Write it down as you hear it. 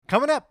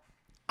Coming up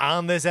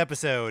on this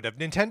episode of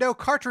Nintendo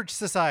Cartridge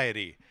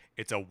Society,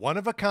 it's a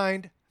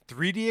one-of-a-kind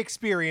 3D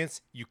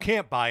experience you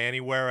can't buy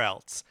anywhere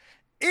else.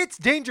 It's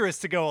dangerous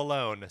to go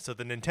alone, so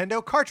the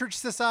Nintendo Cartridge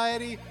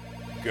Society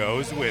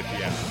goes with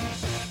you.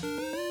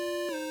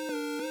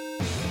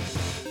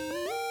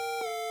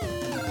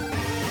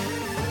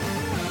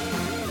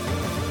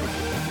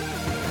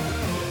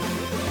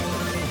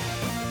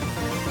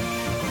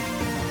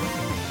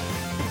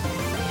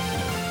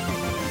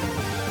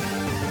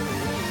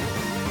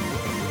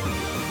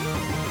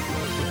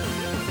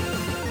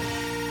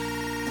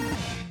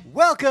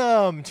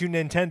 Welcome to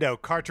Nintendo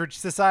Cartridge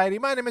Society.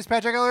 My name is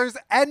Patrick Ellers,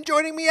 and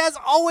joining me as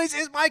always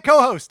is my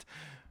co-host,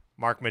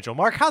 Mark Mitchell.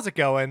 Mark, how's it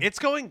going? It's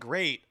going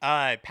great.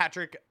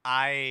 Patrick,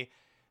 I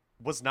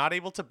was not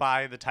able to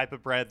buy the type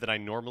of bread that I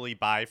normally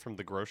buy from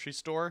the grocery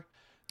store.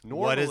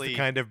 What is the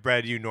kind of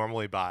bread you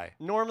normally buy?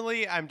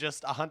 Normally, I'm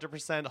just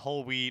 100%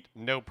 whole wheat,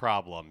 no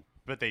problem.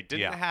 But they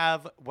didn't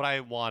have what I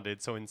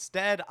wanted, so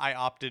instead I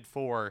opted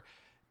for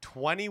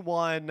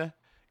 21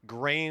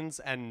 grains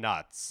and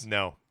nuts.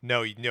 No,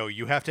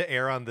 you have to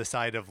err on the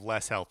side of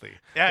less healthy.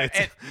 Yeah,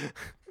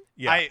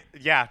 I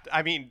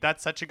mean,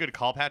 that's such a good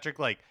call, Patrick.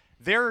 Like,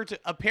 there are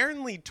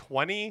apparently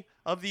 20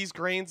 of these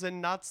grains and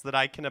nuts that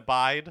I can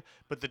abide,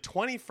 but the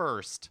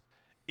 21st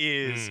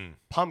is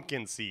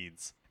pumpkin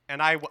seeds.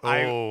 And I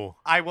will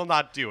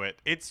not do it.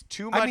 It's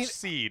too much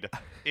seed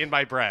in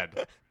my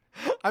bread.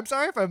 I'm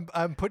sorry if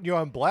I'm putting you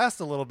on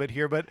blast a little bit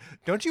here, but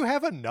don't you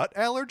have a nut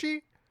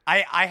allergy?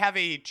 I have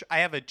a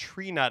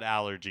tree nut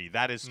allergy.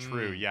 That is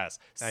true. Yes.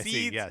 I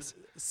see, yes.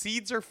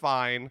 Seeds are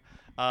fine.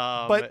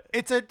 But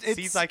it's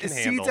seeds I can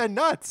handle. Seeds and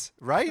nuts,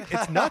 right?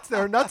 It's nuts. There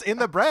are nuts in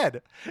the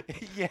bread.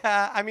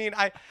 Yeah, I mean,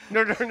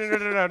 no.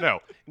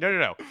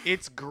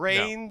 It's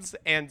grains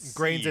and seeds.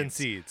 Grains and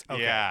seeds.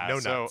 Okay. Yeah. No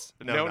nuts.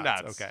 No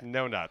nuts. Okay.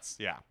 No nuts.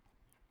 Yeah.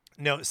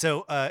 No,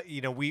 so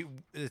we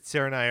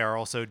Sarah and I are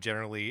also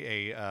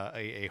generally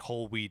a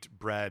whole wheat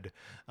bread,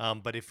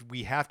 but if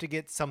we have to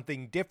get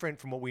something different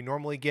from what we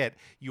normally get,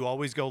 you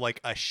always go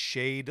like a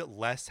shade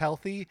less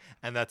healthy,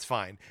 and that's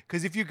fine.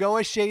 Because if you go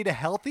a shade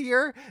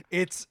healthier,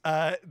 it's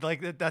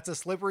like that's a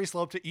slippery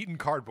slope to eating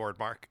cardboard,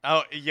 Mark.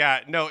 Oh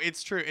yeah, no,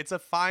 it's true. It's a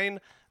fine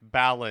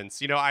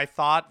balance. I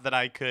thought that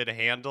I could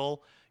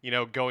handle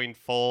going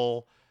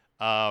full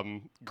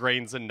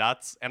grains and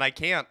nuts, and I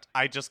can't.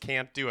 I just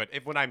can't do it.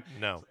 When I'm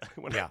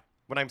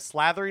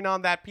slathering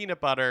on that peanut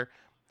butter,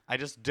 I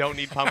just don't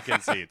need pumpkin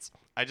seeds.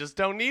 I just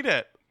don't need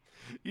it.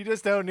 You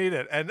just don't need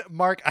it. And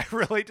Mark, I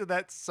relate to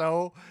that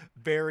so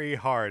very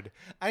hard.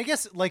 I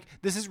guess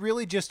this is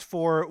really just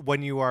for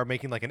when you are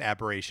making like an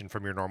aberration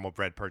from your normal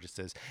bread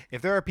purchases.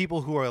 If there are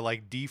people who are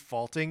like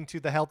defaulting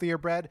to the healthier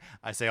bread,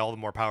 I say all the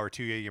more power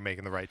to you. You're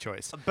making the right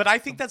choice. But I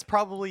think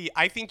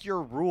I think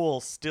your rule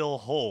still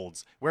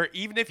holds, where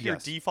even if you're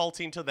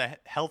defaulting to the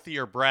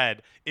healthier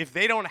bread, if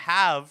they don't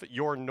have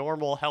your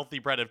normal healthy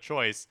bread of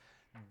choice,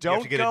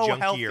 don't go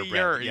healthier.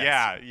 Bread.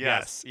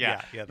 Yes.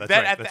 Yeah. That's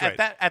right.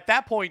 At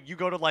that point, you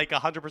go to like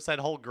 100%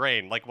 whole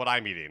grain, like what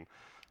I'm eating.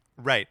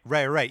 Right.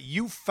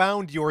 You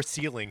found your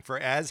ceiling for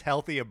as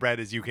healthy a bread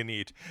as you can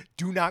eat.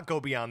 Do not go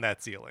beyond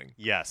that ceiling.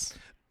 Yes.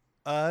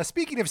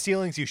 Speaking of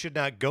ceilings you should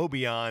not go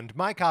beyond,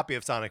 my copy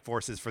of Sonic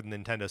Forces for the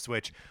Nintendo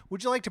Switch.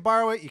 Would you like to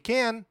borrow it? You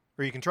can,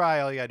 or you can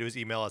try. All you gotta do is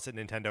email us at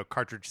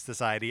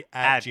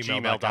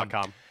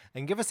nintendocartridgesociety@gmail.com.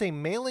 And give us a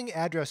mailing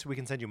address so we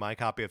can send you my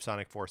copy of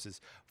Sonic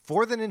Forces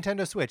for the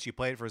Nintendo Switch. You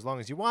play it for as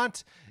long as you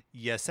want.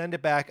 You send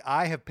it back.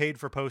 I have paid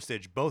for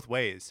postage both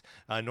ways.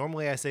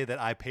 Normally I say that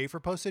I pay for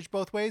postage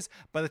both ways.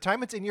 By the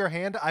time it's in your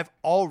hand, I've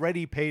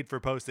already paid for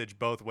postage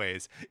both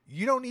ways.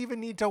 You don't even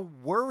need to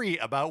worry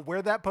about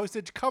where that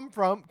postage comes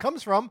from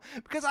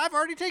because I've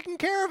already taken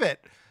care of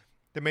it.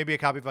 There may be a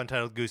copy of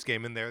Untitled Goose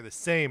Game in there. The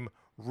same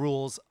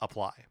rules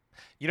apply.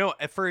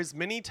 For as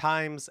many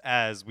times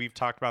as we've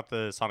talked about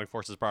the Sonic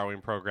Forces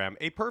borrowing program,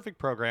 a perfect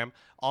program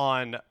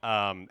on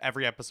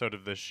every episode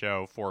of this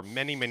show for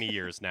many, many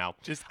years now.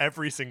 Just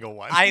every single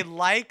one. I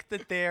like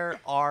that there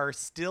are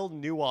still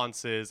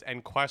nuances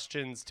and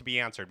questions to be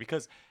answered,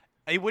 because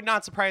it would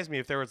not surprise me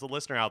if there was a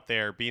listener out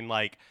there being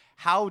like,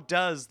 how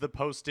does the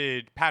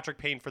Patrick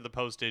paying for the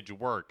postage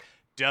work?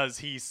 Does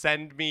he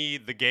send me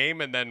the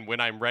game, and then when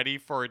I'm ready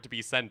for it to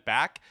be sent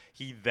back,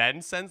 he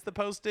then sends the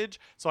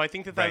postage? So I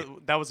think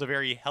that was a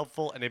very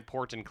helpful and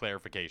important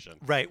clarification.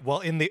 Right.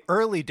 Well, in the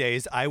early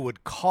days, I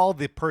would call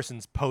the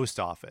person's post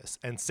office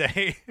and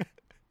say,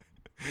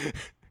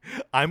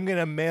 I'm going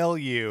to mail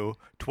you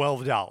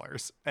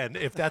 $12. And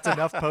if that's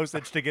enough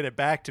postage to get it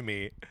back to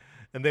me,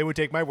 and they would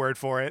take my word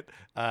for it.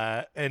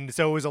 And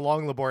so it was a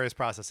long, laborious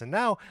process. And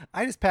now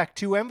I just pack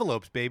 2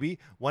 envelopes, baby.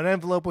 1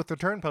 envelope with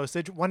return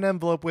postage, 1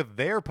 envelope with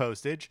their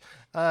postage.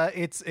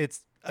 It's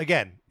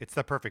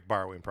the perfect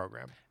borrowing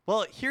program.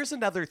 Well, here's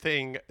another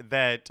thing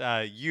that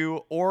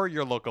you or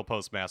your local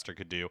postmaster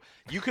could do.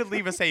 You could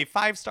leave us a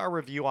 5-star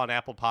review on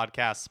Apple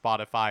Podcasts,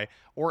 Spotify,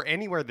 or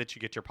anywhere that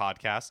you get your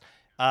podcast.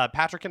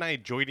 Patrick and I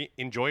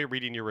enjoy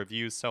reading your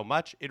reviews so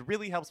much. It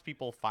really helps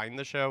people find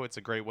the show. It's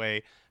a great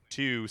way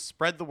to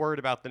spread the word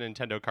about the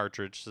Nintendo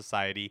Cartridge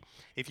Society.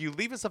 If you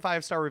leave us a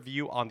 5-star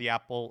review on the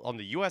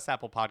US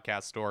Apple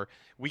Podcast Store,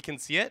 we can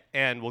see it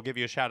and we'll give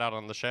you a shout out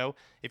on the show.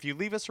 If you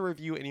leave us a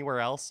review anywhere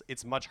else,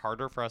 it's much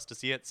harder for us to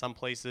see it. Some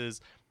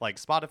places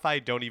like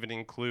Spotify don't even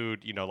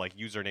include, like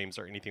usernames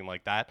or anything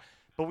like that.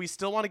 But we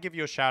still want to give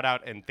you a shout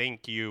out and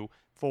thank you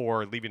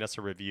for leaving us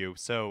a review.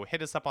 So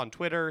hit us up on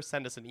Twitter,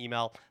 send us an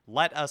email,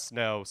 let us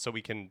know so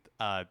we can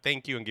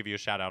thank you and give you a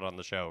shout out on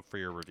the show for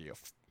your review.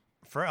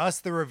 For us,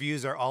 the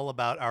reviews are all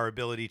about our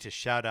ability to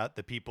shout out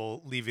the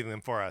people leaving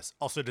them for us.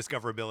 Also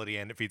discoverability,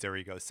 and it feeds our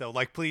egos. So,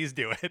 please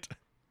do it.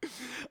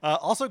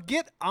 Also,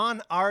 get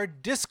on our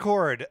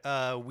Discord.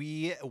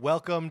 We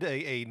welcomed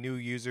a new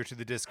user to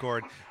the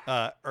Discord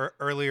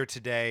earlier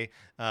today.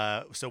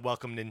 So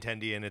welcome,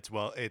 Nintendian. It's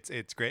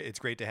great. It's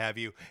great to have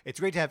you. It's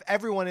great to have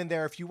everyone in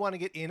there. If you want to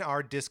get in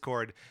our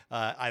Discord,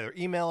 either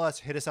email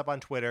us, hit us up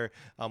on Twitter.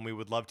 We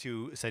would love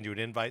to send you an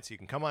invite so you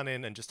can come on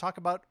in and just talk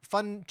about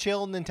fun,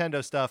 chill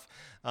Nintendo stuff.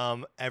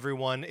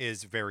 Everyone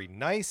is very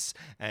nice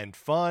and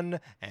fun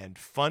and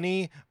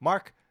funny.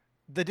 Mark,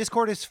 the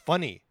Discord is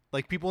funny.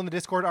 People in the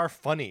Discord are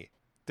funny.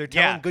 They're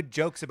telling good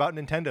jokes about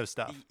Nintendo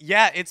stuff.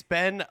 Yeah, it's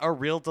been a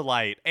real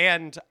delight.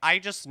 And I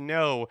just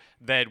know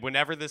that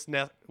whenever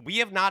we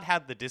have not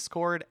had the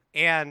Discord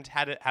and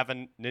had it have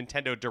a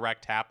Nintendo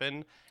Direct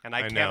happen, and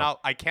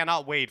I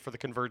cannot wait for the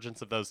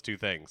convergence of those two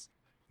things.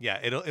 Yeah,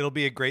 it'll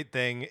be a great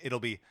thing. It'll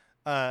be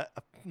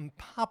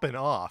popping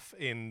off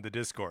in the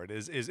Discord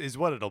is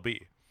what it'll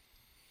be.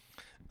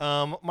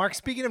 Mark,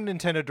 speaking of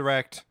Nintendo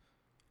Direct,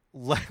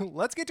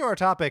 let's get to our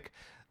topic.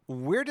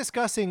 We're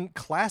discussing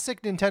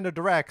classic Nintendo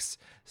Directs,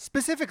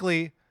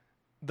 specifically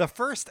the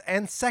first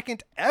and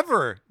second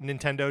ever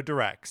Nintendo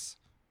Directs.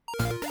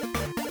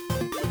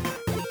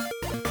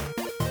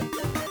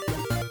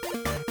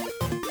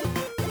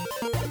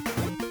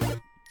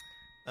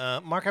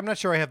 Mark, I'm not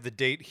sure I have the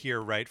date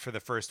here right for the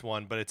first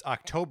one, but it's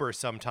October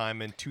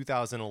sometime in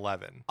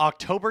 2011.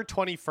 October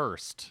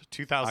 21st,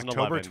 2011.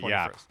 October 21st.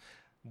 Yeah.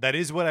 That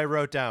is what I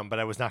wrote down, but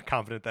I was not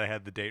confident that I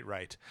had the date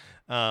right.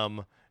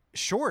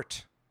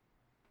 Short.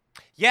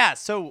 Yeah,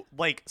 so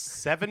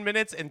 7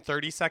 minutes and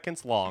 30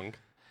 seconds long.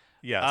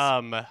 Yes.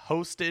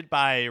 Hosted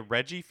by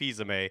Reggie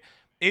Fils-Aimé.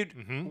 It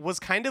was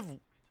kind of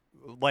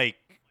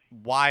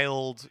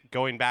wild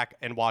going back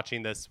and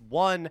watching this.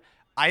 One,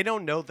 I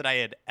don't know that I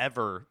had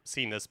ever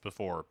seen this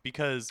before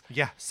because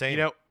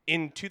same.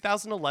 In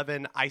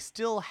 2011, I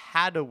still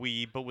had a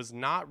Wii, but was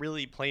not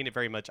really playing it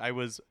very much. I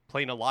was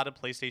playing a lot of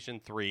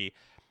PlayStation 3.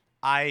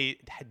 I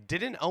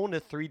didn't own a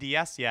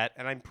 3DS yet,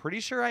 and I'm pretty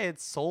sure I had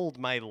sold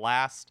my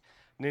last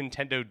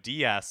Nintendo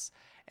DS,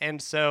 and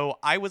so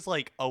I was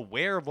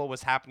aware of what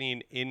was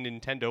happening in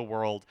Nintendo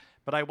world,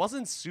 but I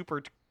wasn't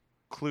super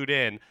clued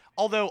in.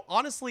 Although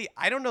honestly,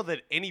 I don't know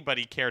that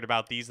anybody cared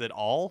about these at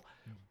all.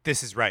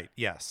 This is right.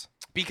 Yes,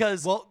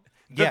 because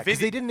because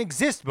they didn't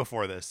exist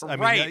before this. I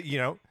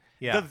mean,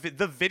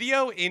 the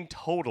video in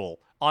total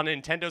on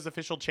Nintendo's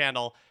official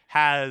channel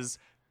has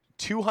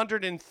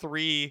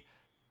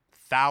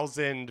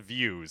 203,000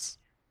 views.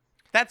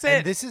 That's it.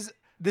 And this is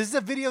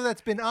a video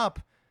that's been up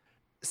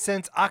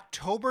since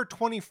October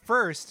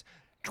 21st,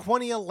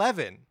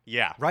 2011.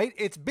 Yeah. Right?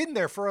 It's been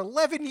there for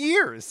 11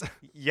 years.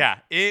 Yeah.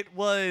 It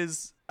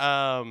was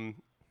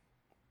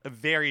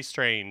very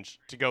strange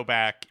to go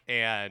back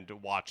and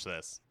watch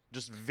this.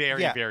 Just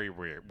very, very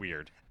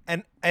weird.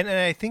 And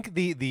I think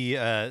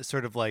the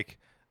sort of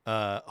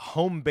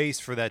home base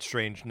for that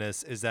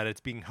strangeness is that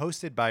it's being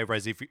hosted by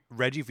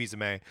Reggie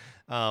Fils-Aimé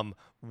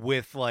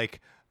with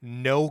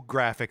no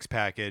graphics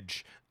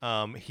package.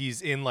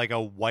 He's in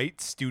a white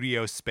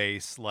studio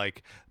space.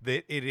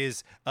 It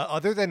is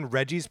other than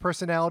Reggie's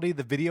personality,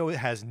 the video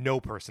has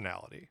no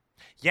personality.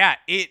 Yeah,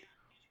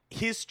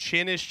 his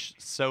chin is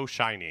so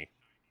shiny.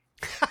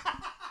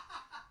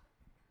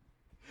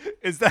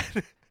 Is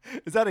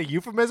that a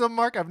euphemism,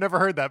 Mark? I've never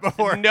heard that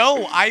before.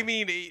 No, I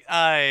mean he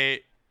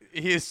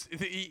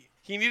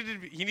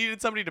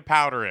needed somebody to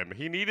powder him.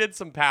 He needed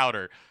some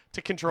powder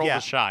to control the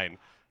shine.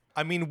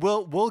 I mean,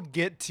 we'll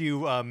get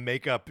to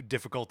makeup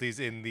difficulties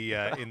in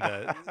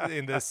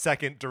the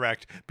second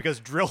Direct because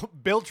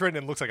Bill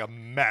Trindon looks like a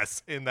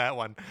mess in that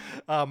one.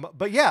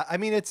 But yeah, I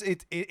mean,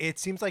 it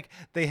seems like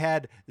they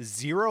had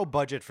zero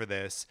budget for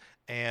this,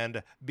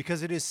 and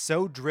because it is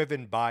so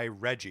driven by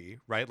Reggie,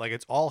 right?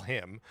 It's all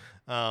him.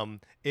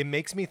 It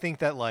makes me think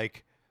that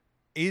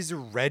is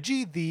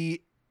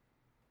Reggie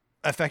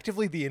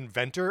effectively the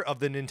inventor of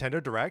the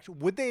Nintendo Direct?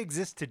 Would they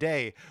exist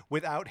today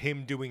without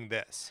him doing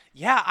this?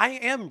 Yeah, I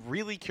am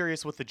really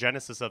curious what the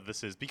genesis of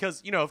this is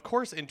because, of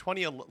course in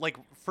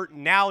for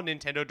now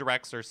Nintendo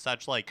Directs are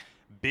such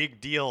big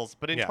deals,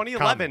 but in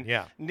 2011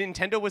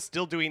 Nintendo was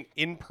still doing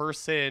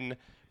in-person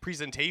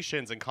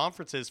presentations and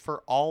conferences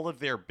for all of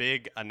their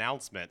big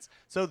announcements.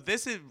 So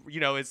this is,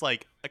 is a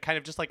kind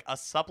of just a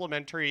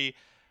supplementary,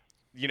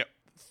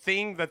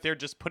 thing that they're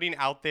just putting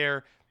out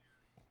there,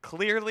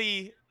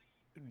 clearly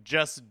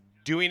just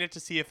doing it to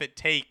see if it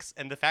takes,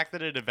 and the fact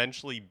that it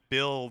eventually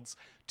builds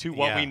to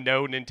what we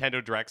know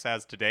Nintendo Directs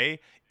as today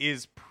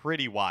is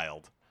pretty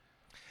wild.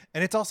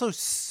 And it's also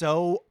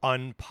so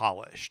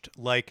unpolished.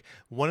 Like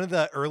one of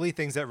the early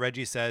things that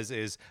Reggie says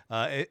is,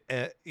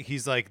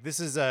 he's like, "This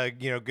is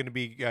going to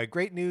be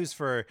great news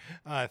for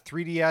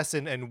 3DS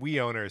and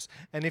Wii owners.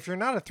 And if you're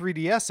not a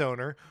 3DS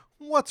owner,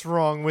 what's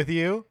wrong with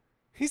you?"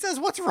 He says,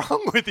 "What's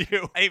wrong with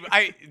you?"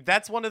 I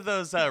that's one of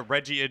those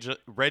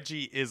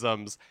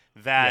Reggie-isms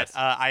that Yes.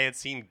 I had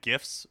seen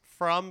GIFs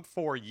from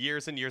for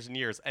years and years and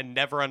years, and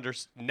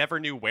never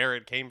knew where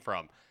it came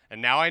from.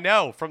 And now I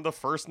know from the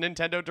first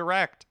Nintendo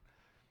Direct.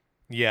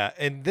 Yeah,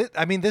 and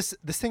this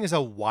thing is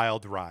a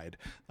wild ride.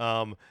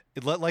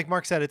 Like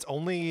Mark said, it's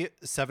only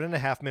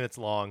 7.5 minutes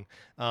long,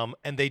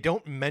 and they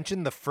don't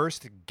mention the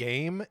first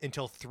game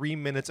until 3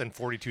 minutes and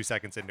 42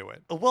 seconds into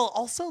it. Well,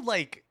 also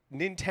like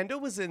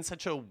Nintendo was in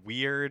such a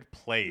weird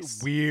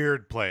place.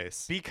 Weird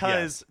place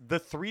Because the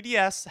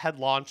 3DS had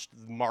launched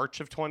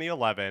March of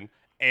 2011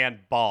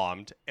 and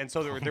bombed, and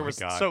so there was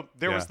God.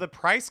 was the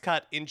price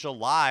cut in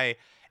July,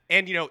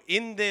 and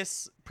in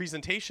this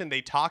presentation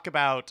they talk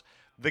about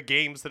the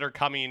games that are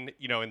coming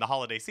in the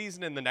holiday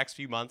season in the next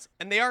few months,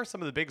 and they are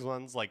some of the big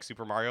ones like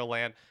Super Mario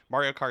Land,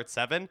 Mario Kart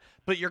 7,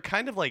 but you're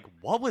kind of like,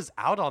 what was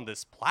out on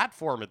this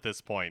platform at this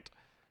point?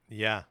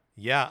 Yeah.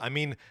 I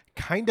mean,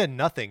 kind of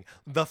nothing.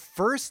 The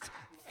first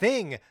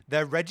thing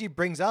that Reggie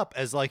brings up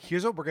as like,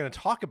 here's what we're going to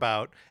talk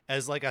about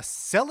as like a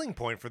selling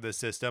point for this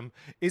system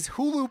is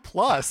Hulu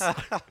Plus.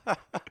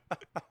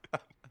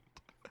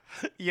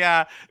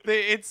 Yeah,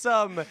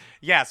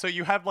 so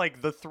you have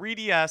like the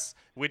 3DS,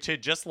 which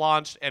had just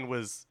launched and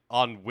was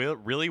on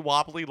really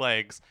wobbly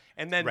legs,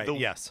 and then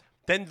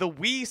then the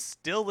Wii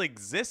still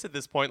exists at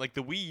this point. Like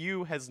the Wii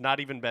U has not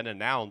even been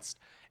announced,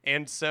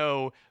 and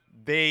so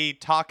they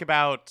talk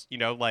about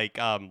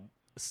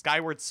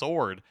Skyward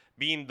Sword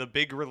being the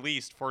big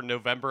release for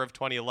November of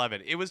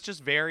 2011. It was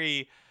just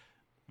very,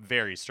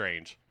 very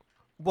strange.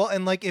 Well,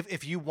 and like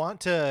if you want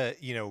to,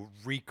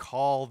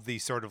 recall the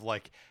sort of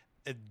like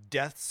a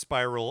death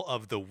spiral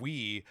of the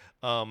Wii,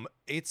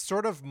 it's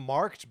sort of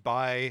marked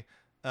by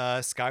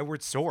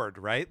Skyward Sword,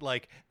 right?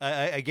 Like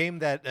a game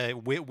that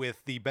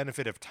with the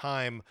benefit of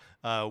time,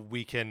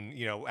 we can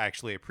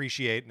actually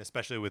appreciate, and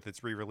especially with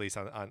its re-release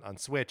on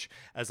Switch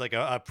as like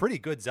a pretty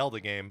good Zelda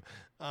game.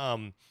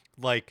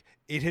 Like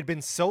it had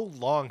been so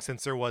long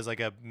since there was like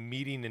a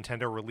meaty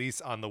Nintendo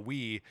release on the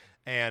Wii,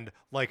 and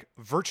like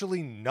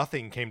virtually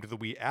nothing came to the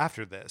Wii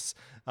after this.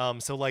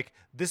 So like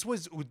this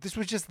was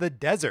just the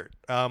desert.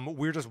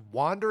 We were just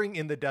wandering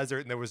in the desert,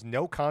 and there was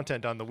no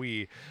content on the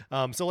Wii.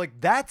 So like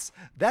that's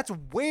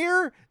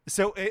where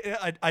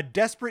a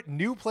desperate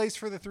new place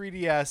for the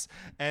 3DS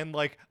and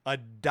like a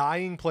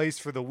dying place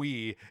for the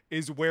Wii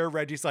is where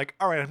Reggie's like,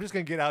 all right, I'm just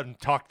gonna get out and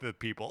talk to the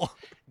people.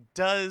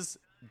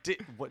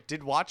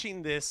 Did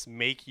watching this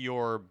make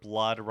your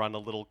blood run a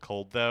little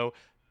cold though?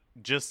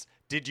 Just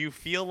did you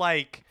feel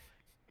like,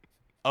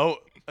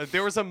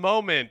 there was a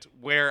moment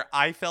where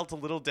I felt a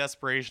little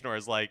desperation, or I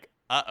was like,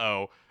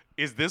 uh-oh,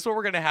 is this what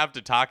we're going to have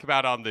to talk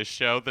about on this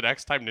show the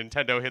next time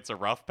Nintendo hits a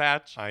rough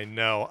patch? I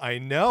know.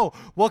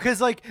 Well, because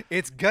like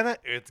it's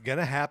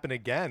gonna happen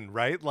again,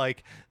 right?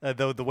 Like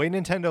the way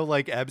Nintendo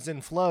like ebbs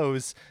and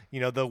flows.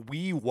 The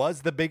Wii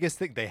was the biggest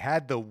thing. They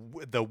had the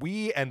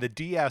Wii and the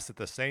DS at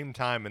the same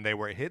time, and they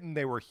were hitting.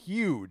 They were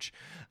huge,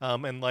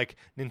 and like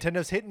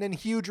Nintendo's hitting and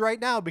huge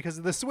right now because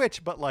of the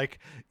Switch. But like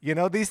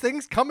these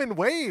things come in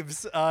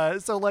waves.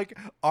 So like,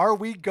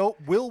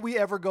 will we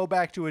ever go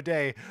back to a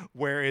day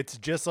where it's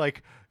just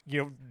like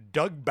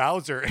Doug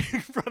Bowser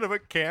in front of a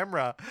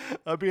camera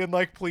being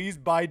like, please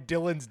buy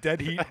Dylan's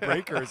Dead Heat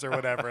Breakers or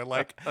whatever.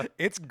 Like,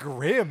 it's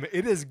grim.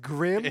 It is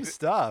grim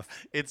stuff.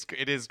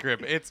 It is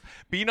grim. It's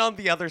being on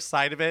the other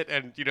side of it,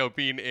 and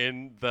being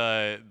in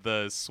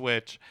the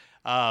Switch.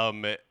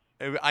 I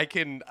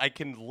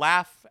can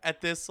laugh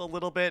at this a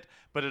little bit,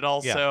 but it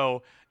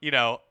also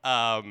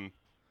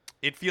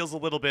it feels a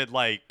little bit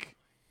like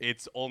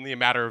it's only a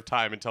matter of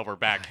time until we're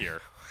back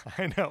here.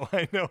 I know.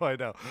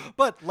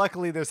 But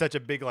luckily, there's such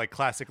a big like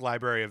classic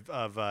library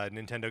of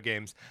Nintendo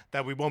games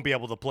that we won't be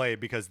able to play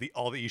because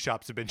all the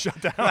eShops have been shut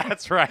down.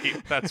 That's right.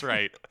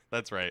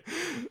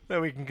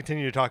 Then we can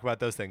continue to talk about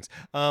those things.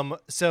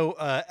 So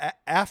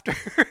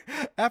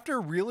after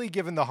really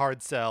giving the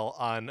hard sell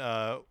on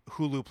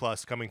Hulu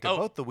Plus coming to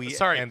both the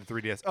Wii and the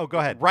 3DS. Oh, go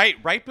ahead.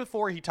 Right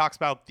before he talks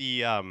about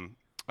the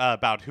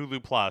about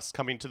Hulu Plus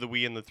coming to the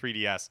Wii and the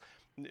 3DS.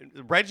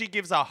 Reggie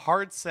gives a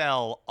hard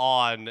sell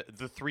on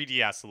the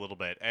 3DS a little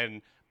bit,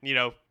 and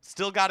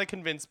still got to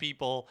convince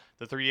people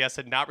the 3DS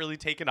had not really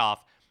taken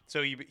off.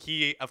 So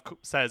he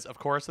says, of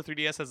course, the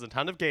 3DS has a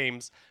ton of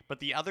games, but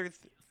the other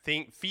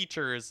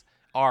features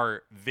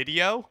are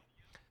video,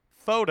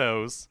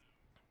 photos,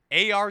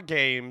 AR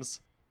games,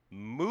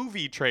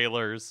 movie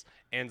trailers,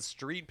 and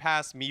Street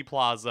Pass Me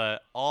Plaza,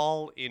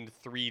 all in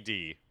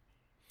 3D.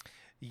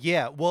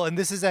 Yeah, well, and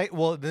this is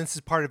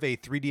part of a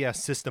 3DS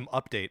system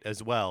update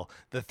as well.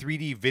 The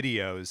 3D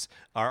videos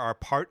are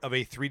part of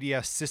a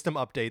 3DS system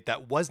update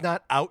that was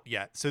not out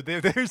yet. So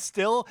they're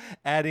still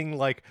adding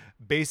like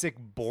basic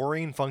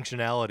boring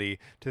functionality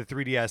to the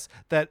 3DS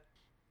that,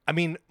 I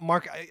mean,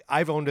 Mark,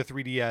 I've owned a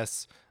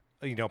 3DS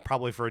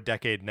probably for a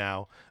decade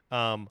now.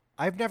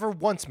 I've never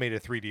once made a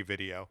 3D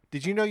video.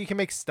 Did you know you can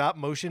make stop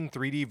motion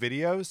 3D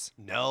videos?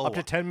 No. Up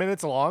to 10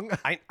 minutes long?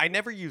 I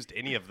never used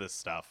any of this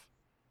stuff.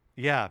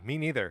 Yeah, me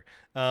neither.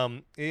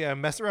 I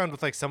messed around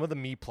with like some of the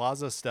Me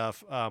Plaza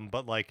stuff,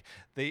 but like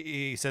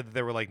he said that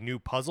there were like new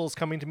puzzles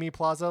coming to Me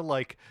Plaza.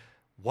 Like,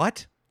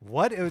 what?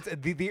 It was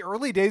the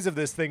early days of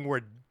this thing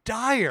were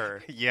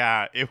dire.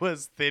 Yeah, it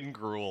was thin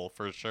gruel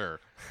for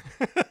sure.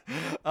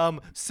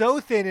 So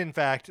thin, in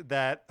fact,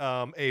 that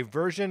a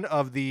version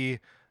of the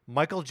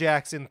Michael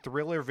Jackson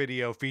Thriller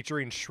video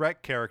featuring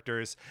Shrek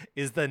characters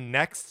is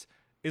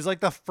like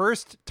the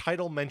first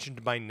title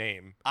mentioned by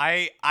name.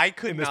 I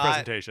could in this not,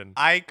 presentation.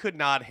 I could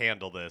not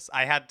handle this.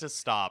 I had to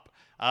stop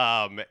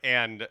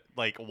and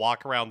like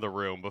walk around the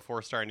room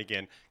before starting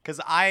again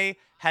because I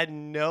had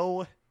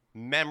no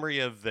memory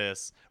of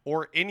this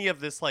or any of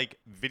this like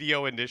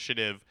video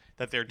initiative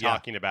that they're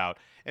talking about.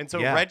 And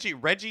so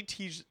Reggie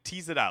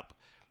teased it up.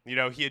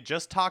 He had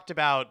just talked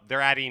about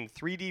they're adding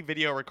 3D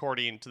video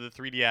recording to the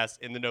 3DS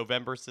in the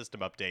November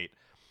system update.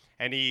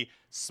 And he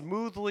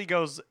smoothly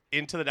goes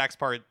into the next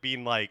part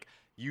being like,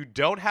 you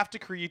don't have to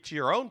create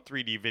your own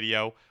 3D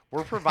video.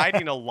 We're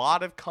providing a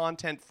lot of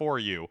content for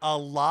you. A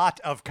lot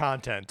of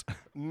content.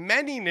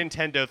 Many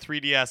Nintendo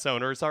 3DS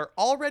owners are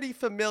already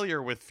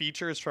familiar with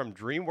features from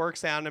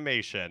DreamWorks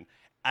Animation.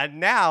 And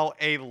now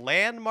a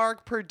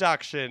landmark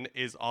production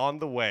is on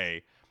the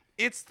way.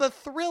 It's the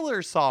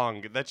Thriller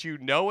song that you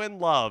know and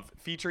love,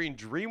 featuring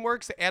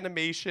DreamWorks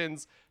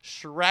Animation's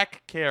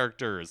Shrek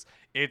characters.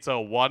 It's a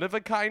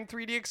one-of-a-kind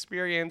 3D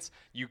experience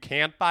you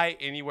can't buy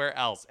anywhere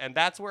else. And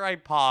that's where I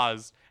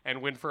paused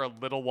and went for a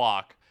little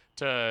walk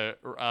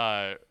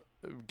to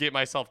get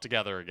myself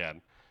together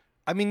again.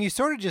 I mean, you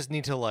sort of just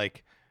need to,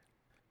 like,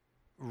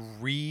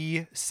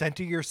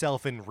 re-center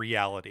yourself in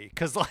reality.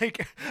 Because,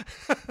 like,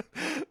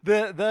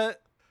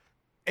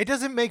 it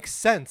doesn't make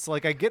sense.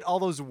 Like, I get all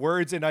those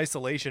words in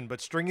isolation, but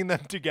stringing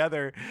them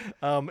together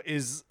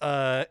it's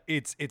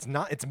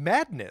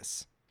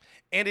madness.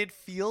 And it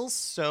feels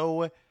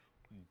so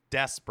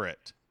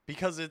desperate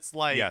because it's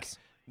like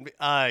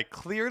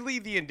clearly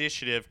the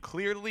initiative,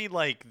 clearly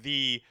like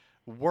the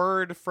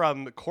word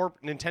from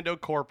Nintendo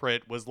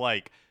corporate was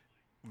like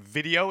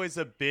video is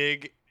a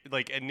big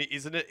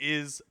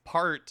is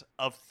part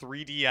of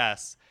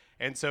 3DS,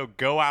 and so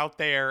go out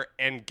there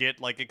and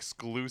get like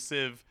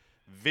exclusive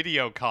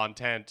video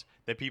content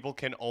that people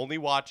can only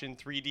watch in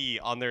 3D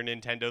on their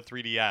Nintendo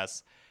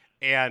 3DS,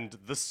 and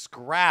the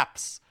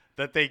scraps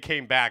that they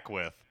came back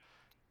with.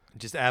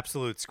 Just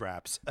absolute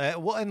scraps.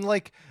 Well, and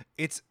like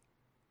this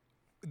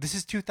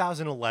is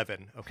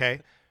 2011,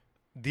 okay?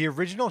 The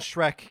original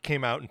Shrek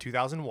came out in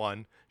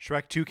 2001.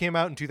 Shrek 2 came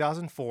out in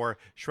 2004.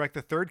 Shrek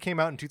the Third came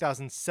out in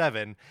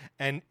 2007.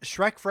 And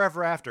Shrek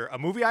Forever After, a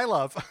movie I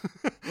love,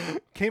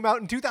 came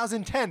out in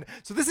 2010.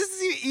 So this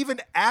is even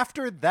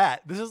after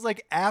that. This is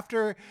like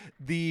after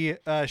the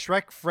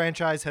Shrek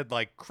franchise had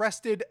like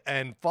crested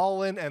and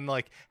fallen and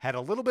like had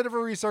a little bit of a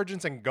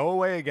resurgence and go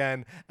away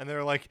again. And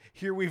they're like,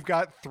 here we've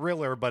got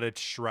Thriller, but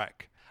it's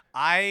Shrek.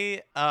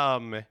 I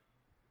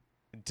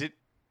did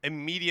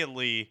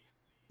immediately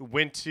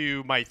went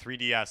to my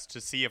 3DS to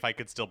see if I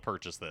could still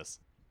purchase this.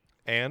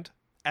 And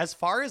as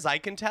far as I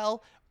can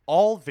tell,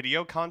 all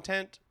video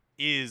content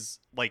is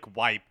like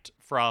wiped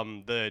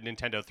from the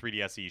Nintendo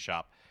 3DS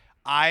eShop.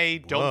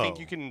 I don't think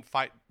you can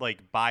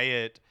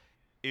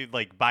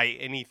buy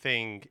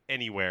anything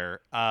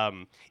anywhere.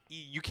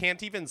 You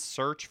can't even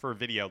search for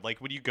video. Like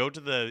when you go to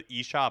the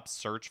eShop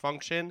search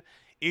function,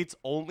 it's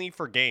only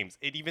for games.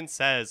 It even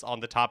says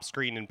on the top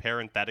screen in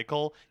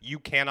parenthetical, you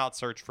cannot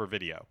search for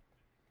video.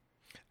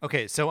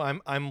 Okay, so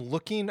I'm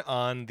looking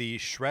on the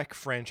Shrek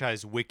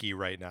franchise wiki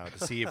right now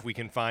to see if we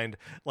can find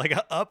like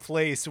a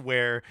place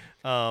where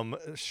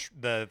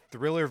the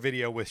Thriller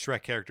video with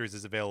Shrek characters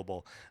is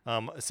available.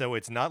 So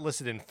it's not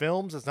listed in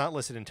films, it's not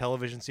listed in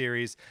television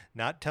series,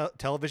 not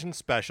television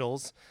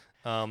specials,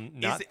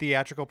 not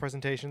theatrical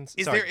presentations.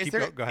 Is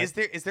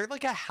there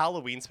like a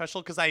Halloween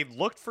special? Because I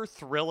looked for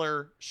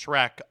Thriller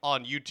Shrek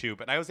on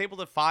YouTube and I was able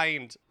to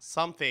find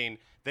something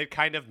that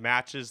kind of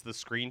matches the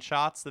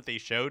screenshots that they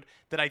showed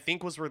that I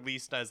think was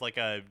released as like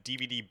a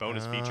DVD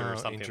bonus feature or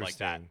something like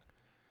that.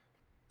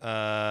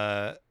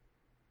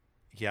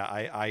 Yeah,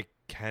 I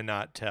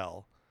cannot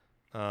tell.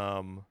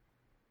 Yeah,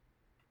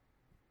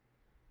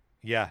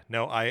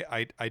 no,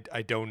 I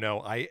don't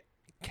know. I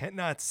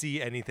cannot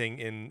see anything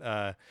in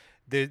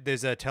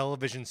there's a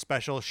television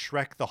special,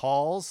 Shrek the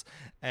Halls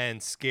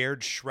and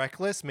Scared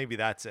Shrekless. Maybe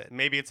that's it.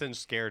 Maybe it's in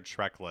Scared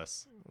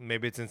Shrekless.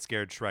 Maybe it's in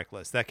Scared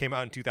Shrekless. That came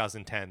out in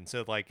 2010,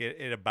 so like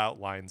it about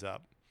lines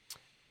up.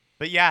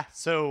 But yeah,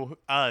 so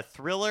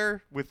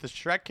Thriller with the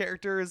Shrek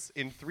characters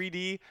in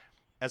 3D,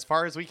 as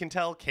far as we can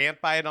tell,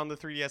 can't buy it on the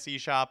 3DS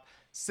eShop.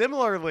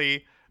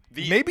 Similarly,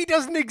 maybe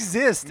doesn't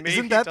exist.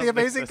 Isn't that the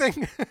amazing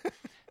thing?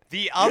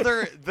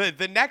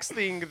 The next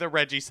thing that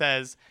Reggie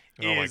says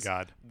Oh my is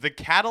God. the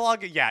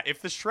catalog. Yeah,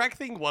 if the Shrek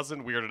thing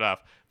wasn't weird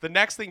enough, the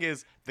next thing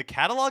is the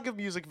catalog of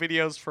music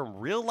videos from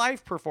real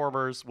life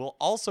performers will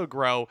also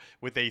grow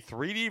with a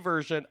 3D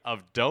version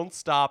of Don't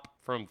Stop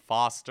from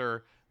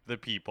Foster the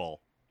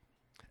People.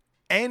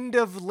 End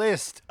of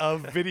list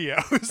of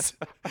videos.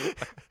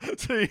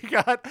 So you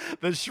got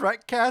the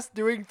Shrek cast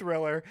doing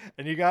Thriller,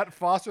 and you got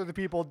Foster the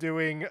People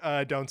doing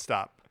Don't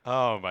Stop.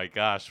 Oh my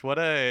gosh, what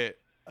a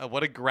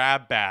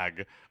grab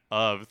bag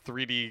of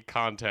 3D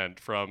content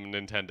from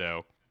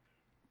Nintendo.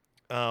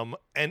 And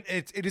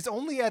it is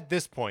only at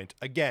this point,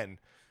 again,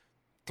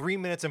 3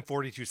 minutes and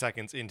 42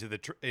 seconds into the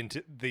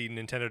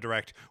Nintendo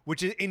Direct,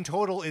 which in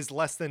total is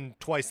less than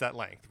twice that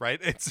length, right?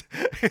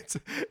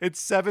 It's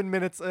 7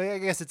 minutes. I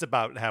guess it's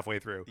about halfway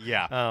through.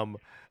 Yeah.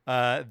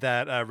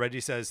 That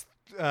Reggie says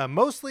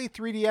mostly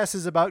 3DS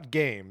is about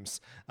games,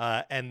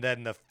 and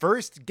then the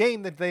first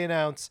game that they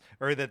announce,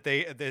 or that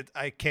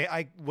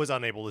I was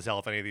unable to tell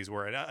if any of these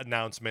were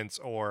announcements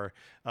or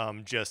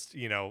just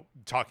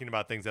talking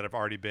about things that have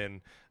already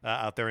been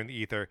out there in the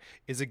ether,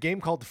 is a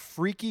game called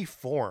Freaky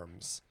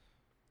Forms.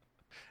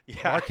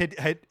 Yeah. Mark,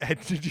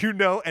 did you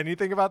know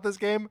anything about this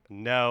game?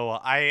 No,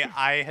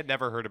 I had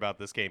never heard about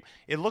this game.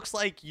 It looks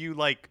like you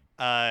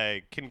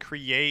can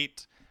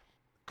create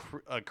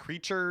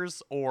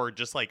creatures or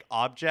just like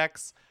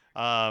objects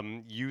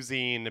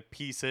using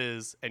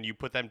pieces, and you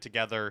put them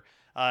together.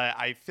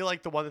 I feel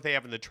like the one that they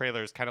have in the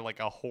trailer is kind of like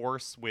a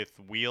horse with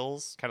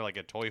wheels, kind of like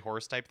a toy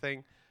horse type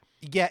thing.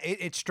 Yeah,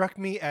 it struck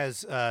me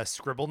as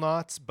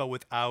Scribblenauts, but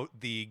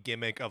without the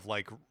gimmick of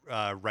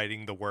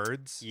writing the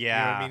words. Yeah,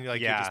 you know what I mean?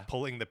 Like you're just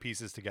pulling the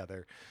pieces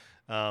together.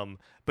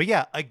 But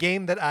yeah, a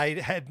game that I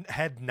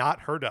had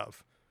not heard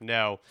of.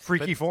 No,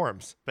 Freaky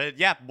Forms. But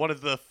yeah, one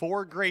of the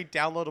 4 great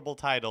downloadable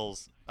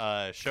titles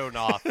shown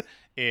off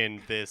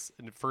in this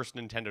first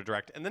Nintendo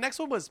Direct. And the next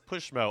one was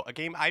Pushmo, a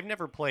game I've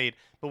never played,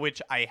 but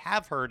which I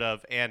have heard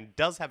of and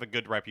does have a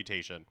good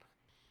reputation.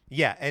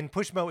 Yeah, and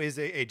Pushmo is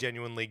a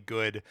genuinely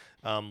good,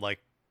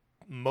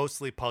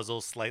 mostly puzzle,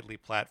 slightly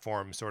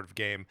platform sort of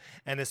game,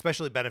 and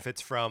especially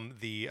benefits from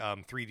the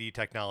 3D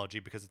technology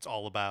because it's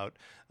all about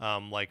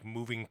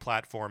moving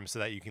platforms so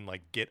that you can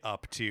get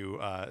up to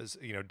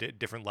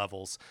different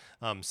levels.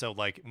 So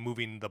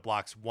moving the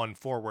blocks one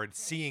forward,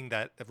 seeing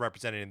that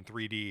represented in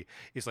 3D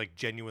is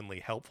genuinely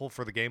helpful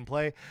for the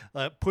gameplay.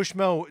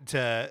 Pushmo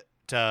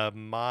to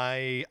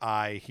my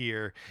eye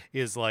here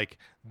is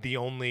the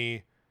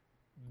only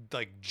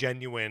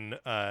genuine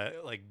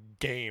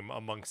game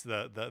amongst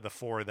the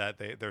 4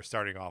 that they're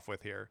starting off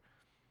with here.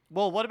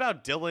 Well, what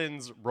about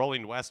Dylan's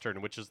Rolling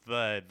Western, which is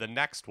the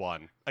next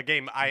one, a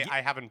game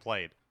I haven't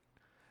played?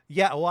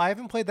 Yeah, well, I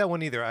haven't played that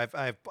one either.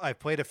 I've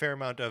played a fair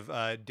amount of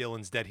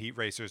Dylan's Dead Heat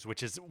Racers,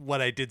 which is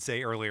what I did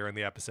say earlier in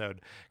the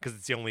episode because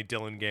it's the only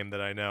Dylan game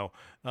that I know.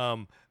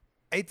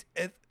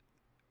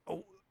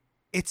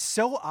 It's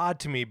so odd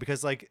to me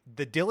because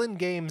the Dylan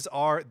games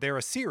they're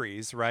a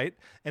series, right?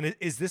 And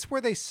is this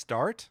where they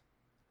start?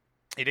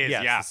 It is.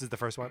 Yes, yeah. This is the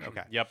first one.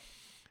 Okay. Yep.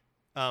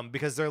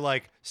 Because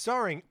they're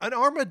starring an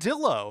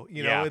armadillo,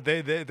 Yeah.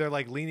 they're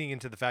leaning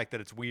into the fact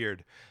that it's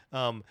weird.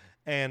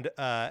 And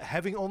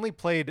having only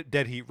played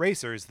Dead Heat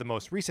Racers, the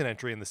most recent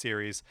entry in the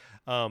series,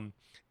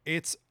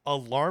 it's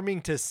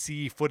alarming to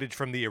see footage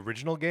from the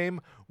original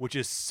game, which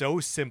is so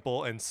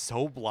simple and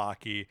so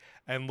blocky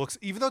and looks,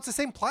 even though it's the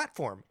same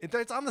platform,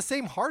 it's on the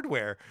same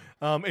hardware.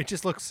 It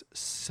just looks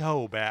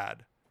so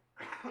bad.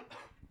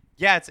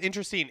 Yeah, it's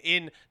interesting.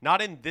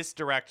 Not in this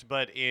Direct,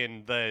 but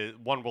in the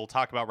one we'll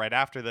talk about right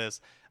after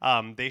this,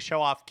 they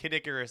show off Kid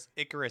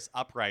Icarus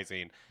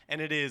Uprising, and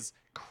it is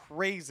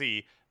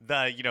crazy.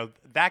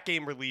 That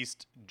game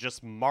released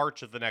just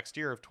March of the next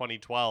year of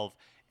 2012,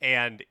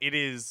 and it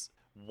is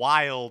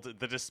wild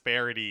the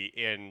disparity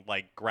in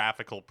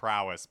graphical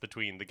prowess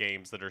between the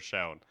games that are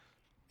shown.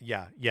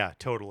 Yeah,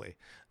 totally.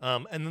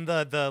 And then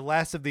the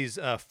last of these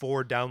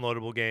 4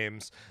 downloadable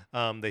games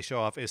they show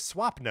off is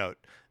Swap Note,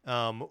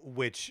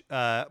 which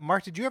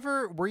Mark,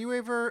 were you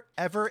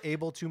ever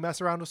able to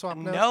mess around with Swap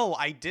Note? No,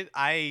 I did.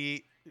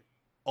 I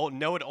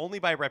know it only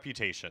by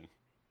reputation.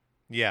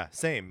 Yeah,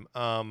 same.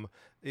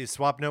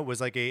 Swap Note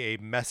was a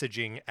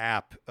messaging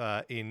app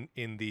in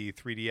the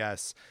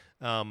 3DS,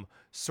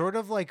 sort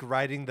of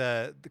riding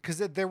because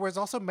there was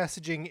also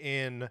messaging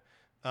in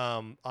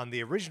on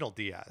the original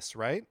DS,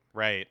 right?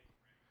 Right.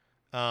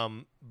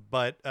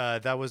 But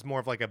that was more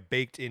of a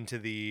baked into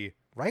the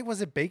right.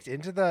 Was it baked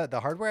into the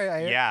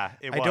hardware? Yeah,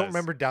 it was. I don't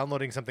remember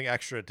downloading something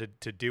extra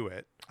to do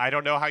it. I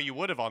don't know how you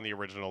would have on the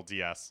original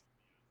DS.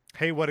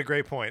 Hey, what a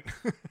great point.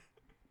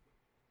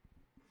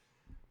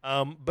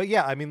 But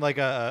yeah, I mean,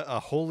 a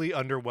wholly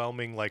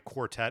underwhelming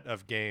quartet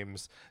of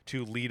games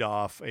to lead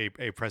off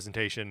a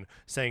presentation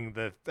saying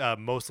that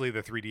mostly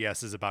the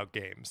 3DS is about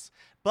games.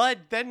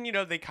 But then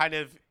they kind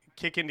of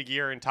kick into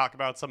gear and talk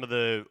about some of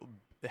the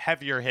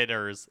heavier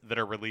hitters that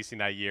are releasing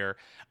that year.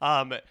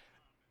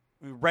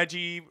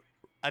 Reggie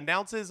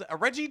announces.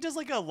 Reggie does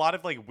a lot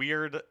of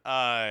weird. It's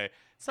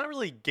not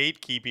really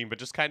gatekeeping, but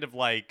just kind of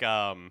with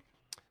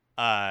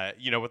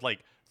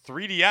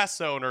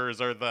 3DS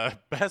owners are the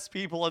best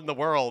people in the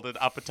world and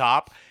up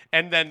atop.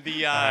 And then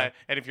and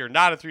if you're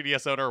not a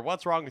 3DS owner,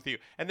 what's wrong with you?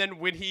 And then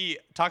when he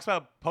talks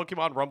about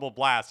Pokemon Rumble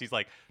Blast, he's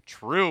like,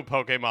 true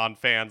Pokemon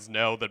fans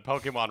know that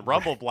Pokemon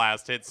Rumble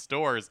Blast hits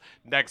stores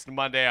next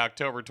Monday,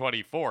 October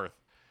 24th.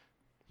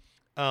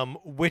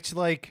 Which,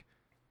 like,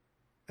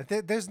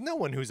 there's no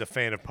one who's a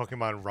fan of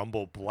Pokemon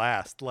Rumble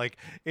Blast. Like,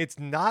 it's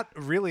not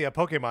really a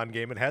Pokemon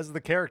game. It has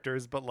the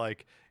characters, but,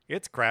 like,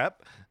 it's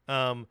crap.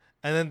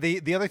 And then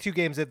the other two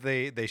games that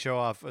they show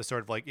off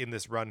sort of like in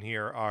this run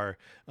here are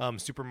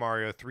Super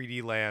Mario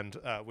 3D Land,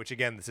 which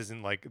again, this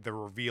isn't like the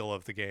reveal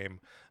of the game,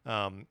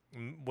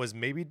 was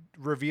maybe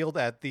revealed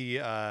at the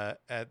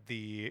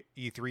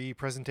E3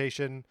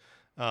 presentation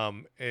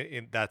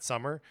in that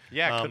summer.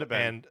 Yeah, it could have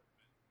been.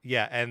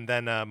 And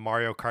then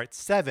Mario Kart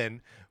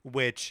 7,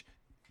 which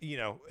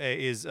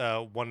is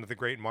one of the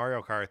great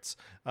Mario Karts.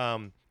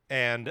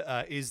 And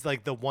is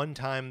like the one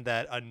time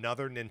that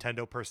another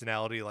Nintendo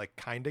personality like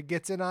kind of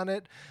gets in on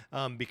it,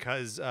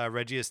 because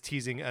Reggie is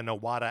teasing and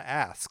Iwata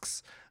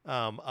asks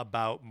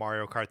about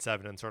Mario Kart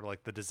 7 and sort of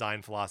like the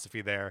design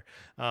philosophy there.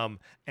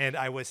 And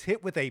I was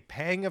hit with a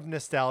pang of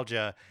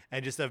nostalgia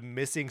and just of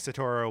missing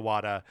Satoru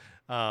Iwata,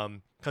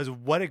 because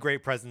what a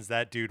great presence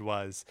that dude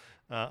was.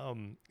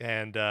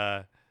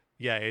 Yeah,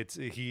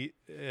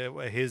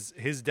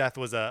 his death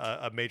was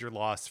a major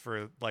loss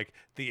for like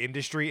the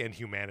industry and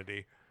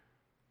humanity.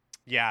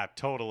 Yeah,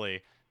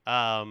 totally.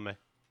 And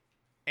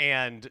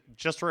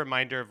just a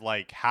reminder of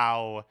like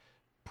how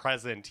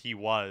present he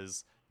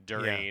was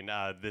during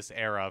this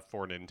era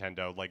for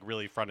Nintendo, like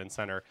really front and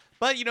center.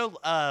 But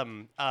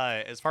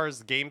as far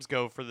as games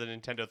go for the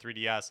Nintendo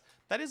 3DS,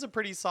 that is a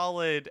pretty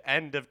solid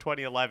end of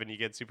 2011. You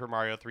get Super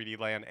Mario 3D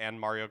Land and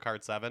Mario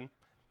Kart 7.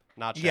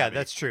 Not shabby. Yeah,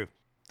 that's true.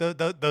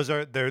 Those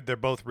are they're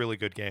both really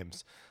good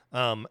games.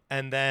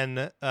 And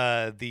then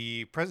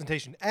the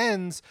presentation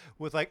ends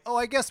with like, oh,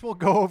 I guess we'll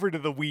go over to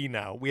the Wii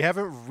now. We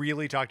haven't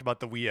really talked about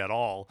the Wii at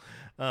all.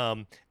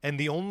 And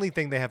the only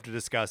thing they have to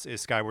discuss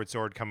is Skyward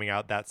Sword coming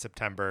out that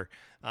September.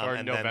 Or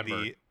and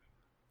November.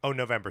 Then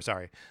November,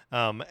 sorry.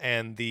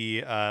 And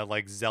the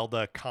like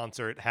Zelda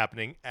concert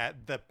happening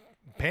at the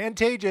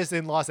Pantages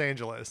in Los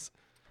Angeles.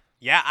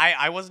 Yeah,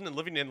 I wasn't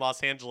living in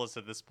Los Angeles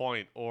at this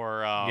point,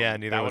 or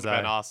neither that was would have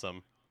been I.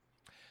 awesome.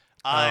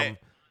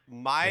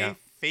 My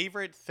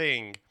favorite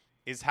thing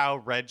is how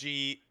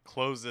Reggie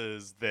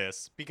closes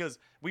this, because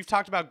we've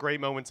talked about great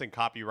moments in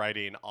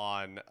copywriting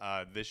on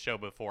this show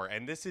before,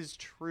 and this is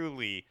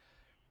truly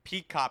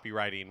peak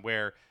copywriting,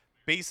 where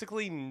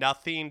basically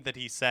nothing that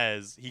he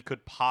says he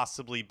could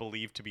possibly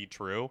believe to be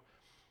true,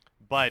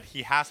 but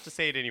he has to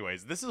say it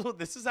anyways. This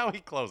is how he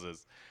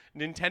closes.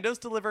 Nintendo's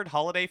delivered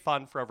holiday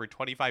fun for over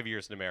 25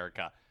 years in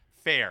America.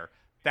 Fair.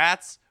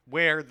 That's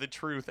where the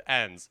truth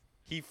ends.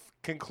 He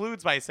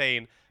concludes by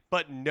saying,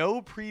 but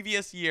no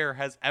previous year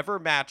has ever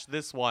matched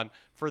this one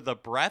for the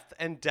breadth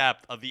and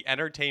depth of the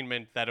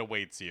entertainment that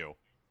awaits you.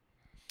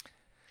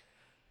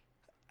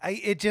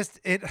 He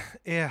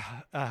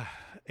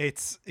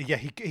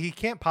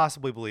can't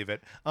possibly believe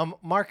it.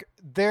 Mark,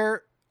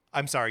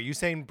 I'm sorry, you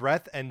saying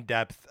breadth and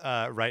depth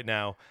right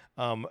now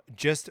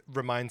just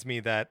reminds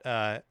me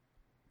that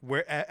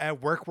we're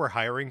at work, we're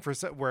hiring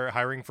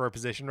for a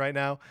position right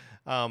now,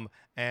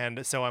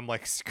 and so I'm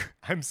like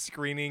I'm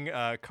screening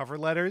cover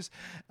letters,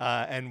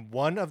 and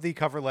one of the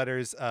cover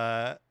letters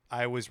I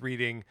was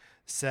reading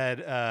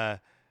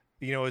said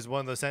is one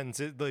of those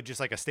sentences,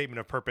 just like a statement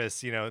of purpose,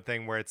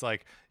 thing where it's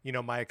like,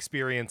 my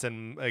experience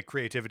and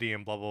creativity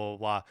and blah, blah,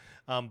 blah,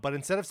 blah. But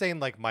instead of saying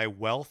like my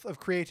wealth of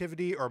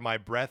creativity or my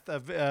breadth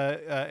of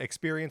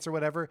experience or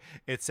whatever,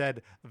 it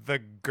said the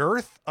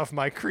girth of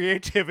my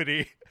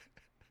creativity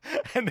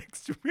and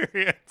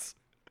experience.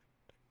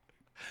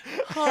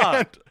 Huh.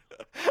 And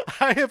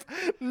I have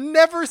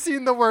never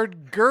seen the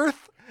word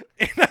girth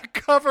in a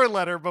cover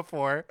letter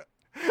before.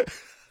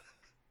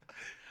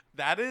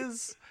 That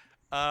is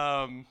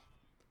a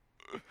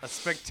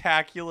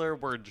spectacular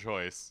word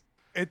choice.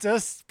 It's a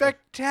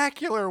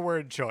spectacular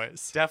word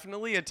choice.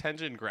 Definitely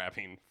attention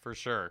grabbing, for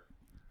sure.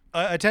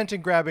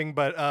 Attention grabbing,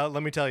 but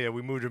let me tell you,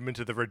 we moved him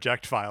into the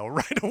reject file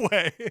right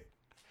away.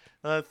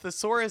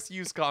 Thesaurus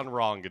use gone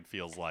wrong, it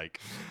feels like.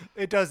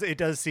 It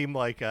does seem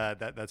like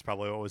that's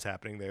probably what was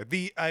happening there.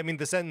 The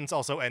sentence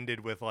also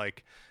ended with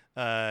like,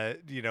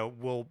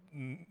 we'll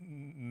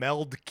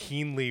meld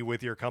keenly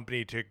with your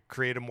company to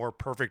create a more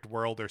perfect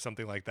world or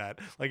something like that.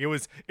 Like it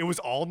was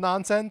all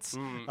nonsense.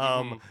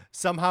 Mm-hmm.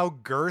 Somehow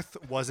girth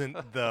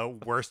wasn't the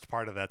worst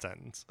part of that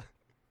sentence.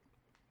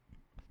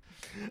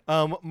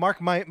 Mark,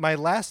 my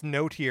last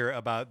note here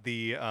about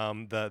the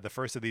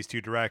first of these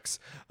two directs,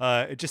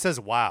 it just says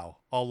wow,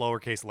 all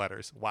lowercase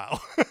letters. Wow.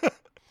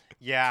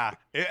 Yeah.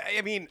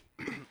 I mean,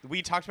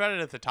 we talked about it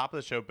at the top of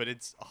the show, but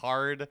it's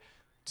hard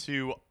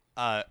to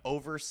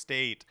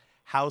overstate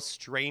how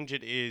strange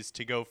it is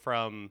to go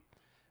from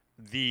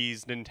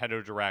these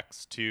Nintendo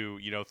Directs to,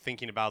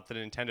 thinking about the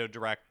Nintendo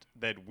Direct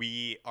that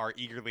we are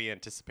eagerly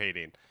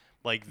anticipating.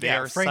 Like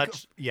they're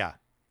such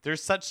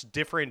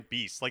different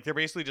beasts. Like they're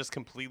basically just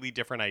completely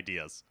different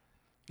ideas.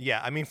 Yeah,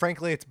 I mean,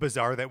 frankly, it's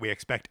bizarre that we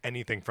expect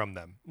anything from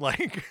them.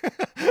 Like,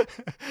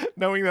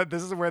 knowing that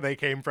this is where they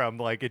came from,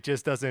 like, it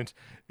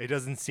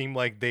doesn't seem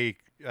like they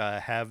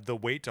have the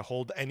weight to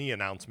hold any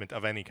announcement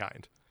of any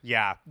kind.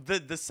 Yeah.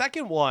 The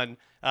second one,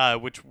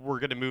 which we're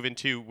going to move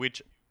into,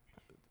 which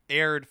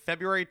aired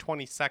February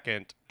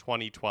 22nd,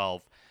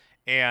 2012.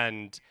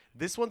 And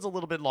this one's a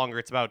little bit longer.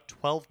 It's about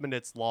 12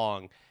 minutes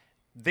long.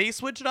 They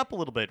switch it up a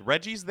little bit.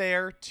 Reggie's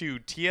there to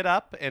tee it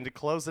up and to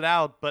close it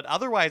out, but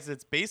otherwise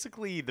it's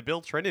basically the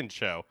Bill Trinan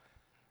show.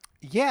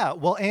 Yeah,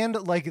 well,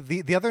 and like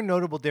the other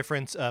notable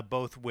difference,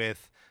 both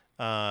with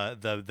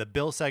the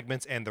Bill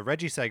segments and the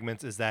Reggie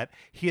segments, is that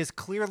he is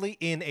clearly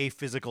in a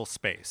physical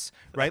space,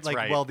 right? That's like,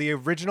 right. well, the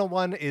original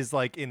one is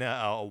like in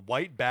a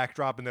white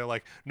backdrop, and they're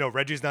like, no,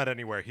 Reggie's not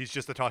anywhere. He's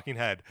just a talking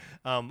head.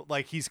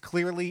 Like he's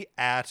clearly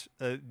at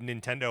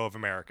Nintendo of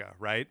America,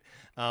 right?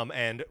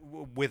 And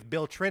with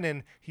Bill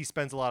Trinan, he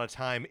spends a lot of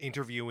time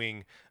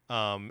interviewing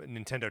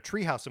Nintendo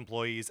Treehouse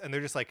employees, and they're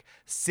just like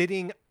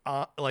sitting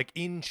like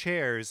in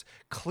chairs,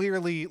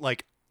 clearly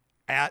like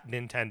at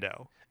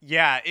Nintendo.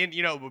 Yeah, and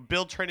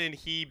Bill Trinan,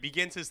 he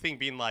begins his thing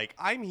being like,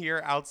 I'm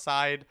here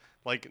outside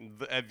like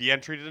the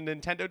entry to the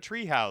Nintendo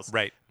Treehouse.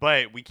 Right.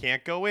 But we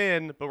can't go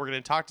in, but we're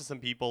going to talk to some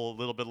people a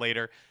little bit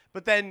later.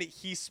 But then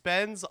he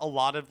spends a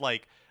lot of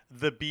like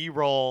the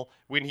B-roll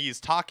when he's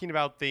talking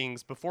about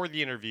things before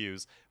the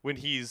interviews, when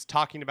he's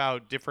talking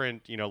about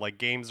different, like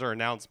games or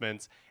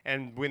announcements,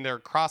 and when they're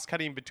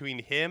cross-cutting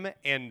between him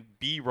and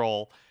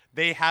B-roll,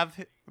 they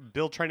have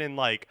Bill Trinan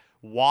like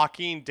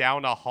walking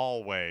down a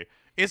hallway.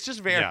 It's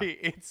just they're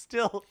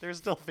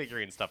still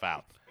figuring stuff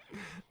out.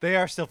 They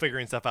are still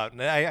figuring stuff out.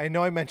 And I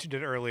know I mentioned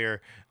it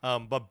earlier,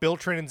 but Bill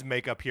Trinan's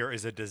makeup here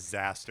is a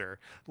disaster.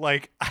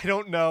 Like, I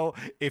don't know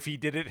if he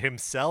did it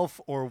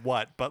himself or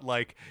what, but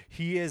like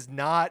he is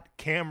not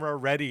camera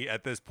ready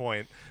at this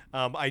point.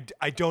 I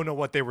don't know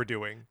what they were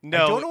doing.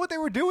 No. I don't know what they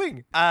were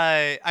doing.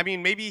 I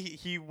mean, maybe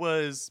he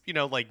was,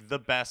 like the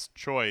best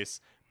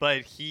choice,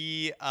 but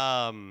he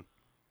kind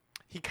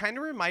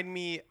of reminded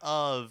me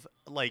of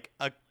like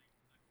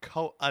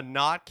a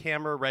not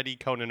camera ready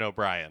Conan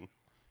O'Brien.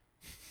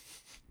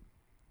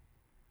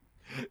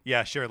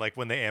 Yeah, sure. Like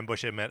when they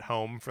ambush him at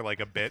home for like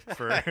a bit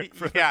for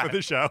Yeah.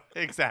 the show.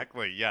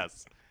 Exactly.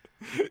 Yes.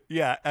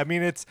 Yeah, I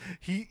mean it's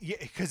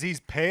because he's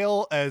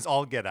pale as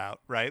all get out,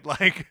 right?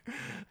 Like,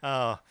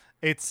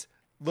 it's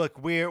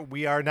look,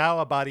 we are now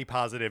a body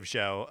positive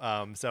show,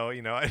 so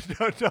I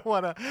don't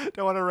want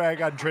to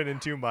rag on Trinan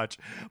too much,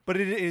 but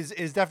it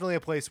is definitely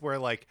a place where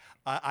like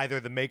either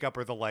the makeup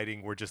or the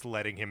lighting were just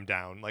letting him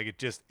down. Like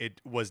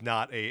it was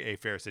not a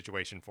fair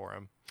situation for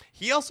him.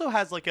 He also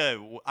has like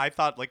I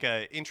thought like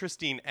a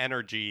interesting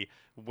energy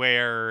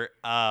where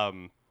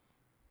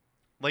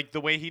like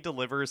the way he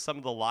delivers some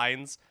of the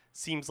lines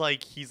seems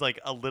like he's like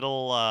a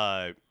little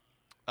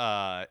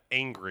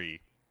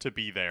angry to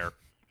be there,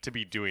 to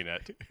be doing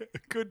it.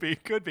 Could be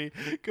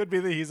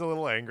that he's a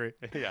little angry.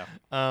 Yeah.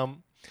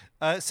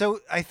 So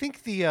I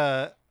think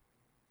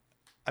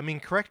I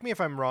mean, correct me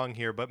if I'm wrong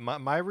here, but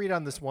my read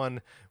on this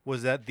one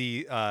was that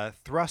the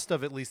thrust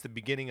of at least the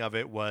beginning of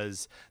it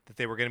was that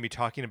they were going to be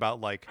talking about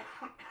like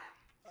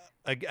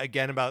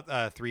again about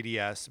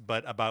 3DS,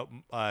 but about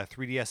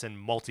 3DS and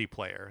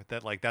multiplayer.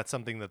 That like that's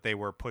something that they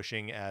were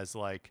pushing as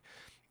like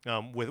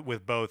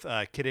with both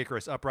Kid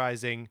Icarus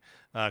Uprising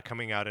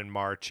coming out in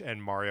March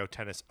and Mario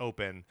Tennis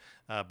Open,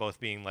 both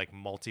being like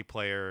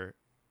multiplayer.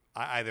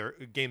 Either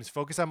games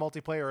focus on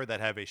multiplayer or that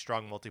have a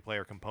strong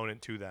multiplayer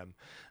component to them.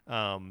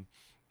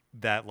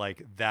 That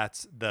like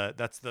that's the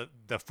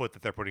foot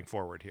that they're putting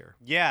forward here.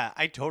 Yeah,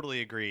 I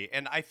totally agree.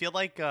 And I feel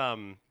like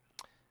the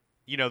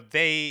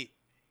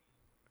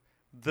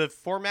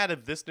format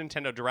of this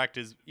Nintendo Direct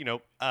is,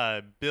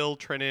 Bill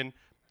Trinan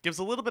gives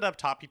a little bit up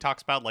top. He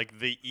talks about like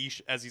the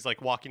as he's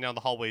like walking down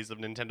the hallways of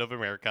Nintendo of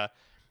America,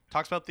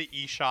 talks about the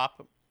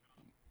eShop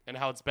and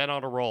how it's been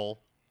on a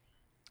roll.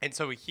 And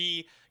so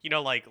he,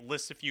 like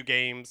lists a few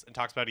games and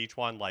talks about each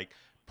one. Like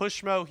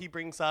Pushmo, he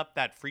brings up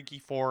that Freaky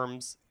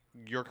Forms,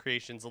 Your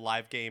Creations, a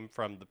live game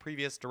from the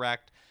previous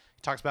Direct.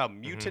 He talks about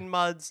Mutant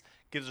Muds,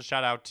 gives a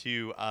shout out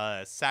to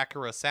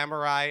Sakura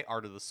Samurai,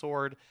 Art of the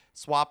Sword,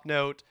 Swap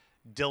Note,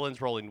 Dylan's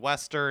Rolling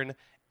Western,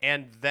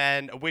 and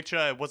then, which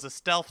was a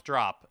stealth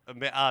drop,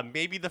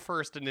 maybe the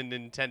first in a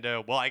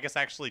Nintendo. Well, I guess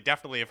actually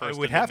definitely a first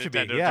would in a have to be,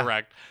 Nintendo yeah.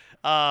 Direct.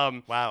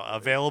 Wow,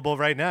 available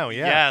right now.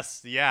 Yeah.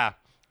 Yes, yeah.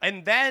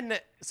 And then,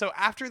 so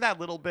after that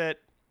little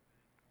bit,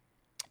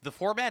 the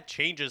format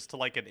changes to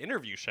like an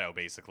interview show,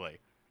 basically.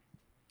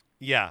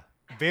 Yeah.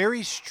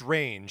 Very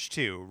strange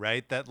too,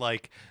 right? That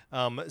like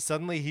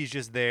suddenly he's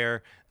just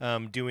there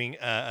doing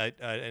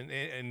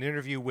an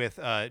interview with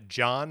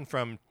John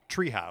from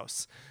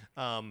Treehouse.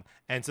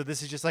 And so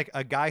this is just like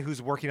a guy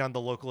who's working on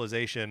the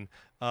localization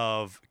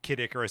of Kid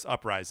Icarus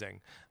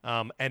Uprising.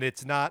 And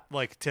it's not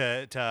like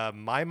to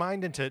my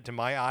mind and to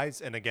my eyes.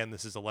 And again,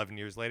 this is 11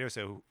 years later.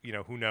 So,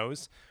 who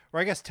knows? Or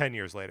I guess 10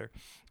 years later.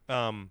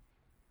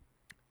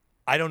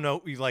 I don't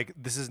know. Like,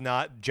 this is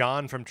not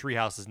John from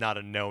Treehouse is not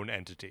a known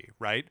entity,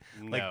 right?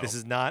 No. Like, this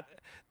is not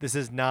This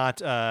is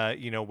not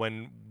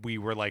when we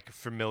were like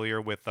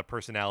familiar with the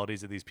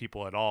personalities of these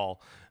people at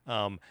all.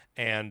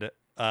 And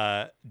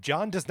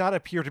John does not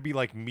appear to be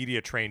like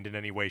media trained in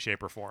any way,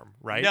 shape, or form,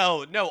 right?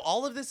 No,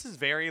 all of this is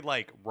very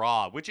like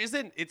raw, which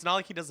isn't, it's not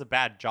like he does a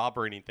bad job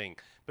or anything,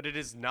 but it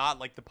is not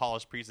like the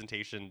polished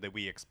presentation that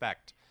we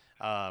expect,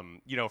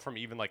 from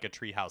even like a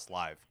Treehouse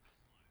Live.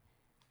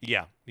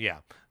 Yeah.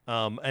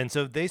 And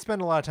so they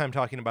spend a lot of time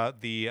talking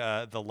about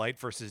the light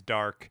versus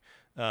dark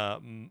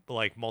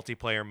like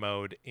multiplayer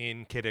mode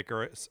in Kid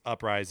Icarus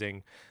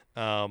Uprising.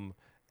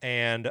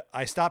 And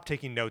I stopped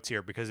taking notes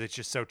here because it's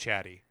just so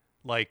chatty.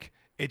 Like,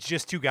 it's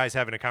just two guys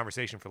having a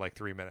conversation for like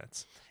 3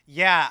 minutes.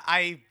 Yeah,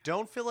 I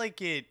don't feel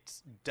like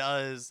it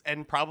does,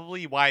 and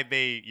probably why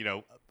they,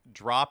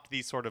 dropped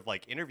these sort of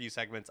like interview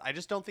segments. I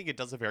just don't think it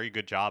does a very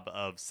good job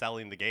of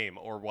selling the game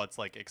or what's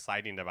like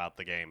exciting about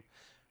the game.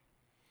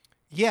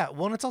 Yeah,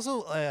 well, and it's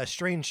also a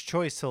strange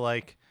choice to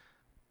like,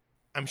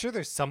 I'm sure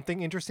there's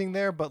something interesting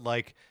there, but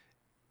like,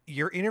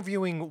 you're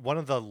interviewing one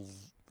of the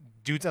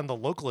dudes on the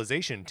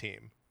localization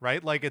team,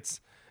 right? Like,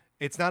 it's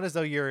not as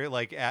though you're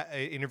like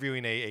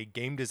interviewing a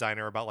game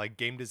designer about like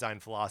game design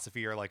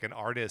philosophy or like an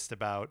artist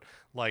about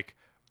like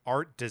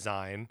art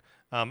design.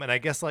 And I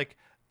guess like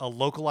a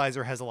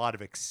localizer has a lot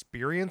of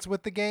experience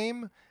with the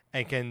game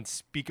and can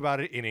speak about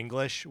it in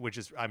English, which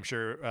is, I'm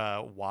sure,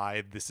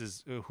 why this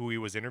is who he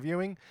was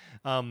interviewing.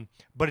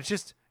 But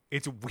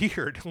it's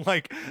weird.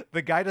 Like,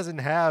 the guy doesn't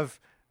have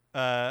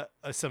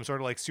some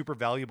sort of like super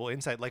valuable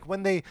insight. Like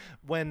when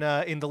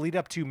in the lead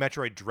up to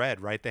Metroid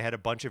Dread, right, they had a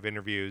bunch of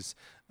interviews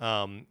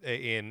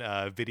in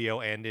video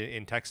and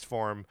in text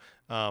form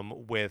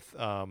with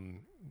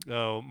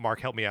Mark,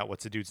 help me out,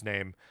 what's the dude's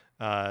name,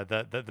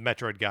 the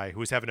Metroid guy who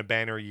was having a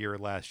banner year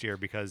last year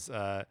because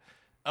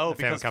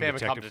because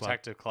Famicom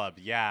Detective Club.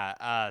 Yeah,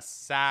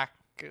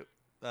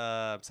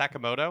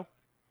 Sakamoto.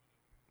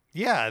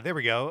 Yeah, there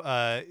we go.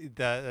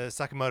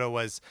 Sakamoto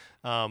was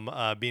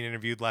being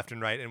interviewed left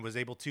and right and was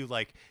able to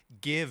like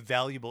give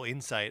valuable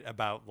insight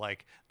about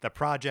like the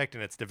project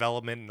and its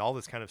development and all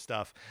this kind of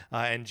stuff.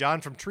 And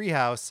John from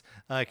Treehouse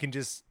can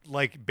just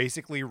like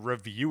basically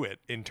review it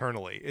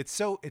internally. It's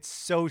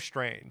so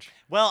strange.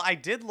 Well, I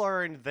did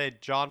learn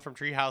that John from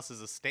Treehouse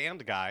is a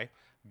stand guy.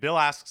 Bill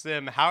asks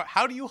him,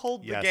 how do you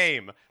hold the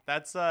game?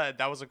 That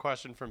was a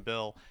question from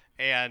Bill.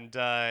 And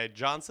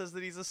John says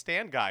that he's a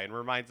stand guy and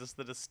reminds us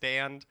that a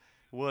stand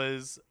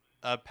was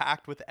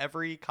packed with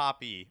every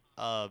copy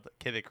of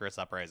Kid Icarus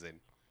Uprising.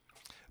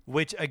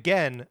 Which,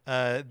 again,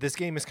 this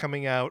game is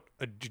coming out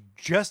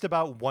just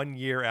about 1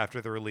 year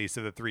after the release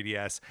of the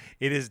 3DS.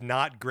 It is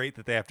not great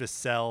that they have to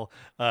sell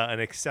an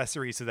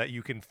accessory so that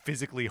you can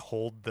physically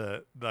hold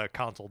the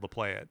console to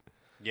play it.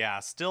 Yeah,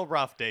 still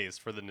rough days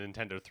for the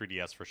Nintendo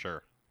 3DS for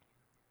sure.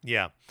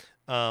 Yeah.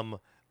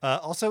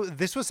 Also,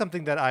 this was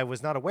something that I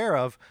was not aware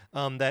of,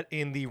 that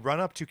in the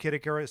run-up to Kid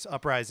Icarus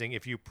Uprising,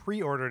 if you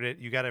pre-ordered it,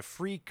 you got a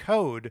free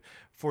code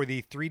for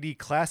the 3D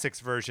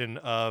Classics version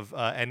of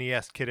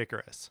NES Kid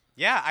Icarus.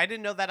 Yeah, I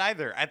didn't know that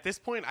either. At this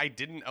point, I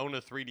didn't own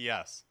a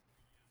 3DS.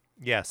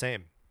 Yeah,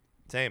 same.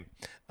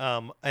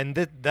 And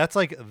that's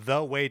like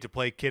the way to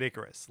play Kid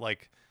Icarus.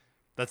 Like,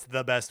 that's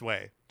the best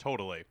way.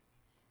 Totally.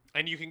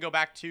 And you can go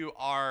back to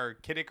our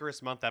Kid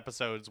Icarus month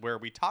episodes where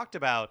we talked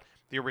about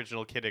the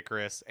original Kid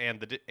Icarus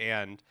and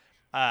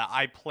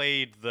I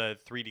played the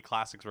 3D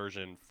Classics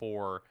version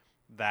for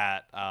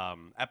that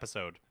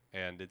episode,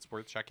 and it's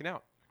worth checking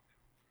out.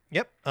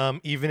 Yep.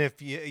 Even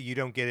if you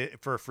don't get it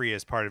for free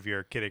as part of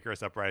your Kid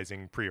Icarus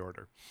Uprising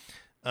pre-order.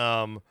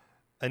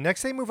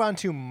 Next they move on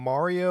to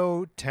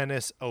Mario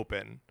Tennis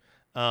Open.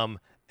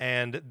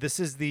 And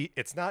this is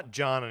it's not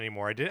John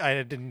anymore.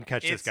 I didn't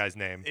catch this guy's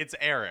name. It's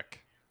Eric.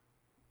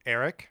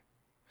 Eric.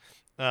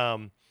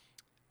 And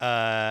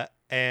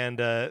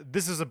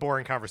this is a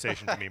boring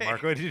conversation to me,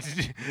 Marco.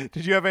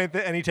 Did you have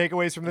any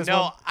takeaways from this one?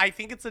 No, I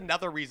think it's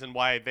another reason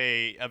why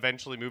they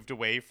eventually moved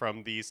away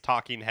from these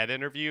talking head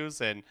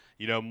interviews and,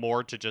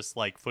 more to just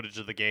like footage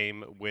of the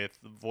game with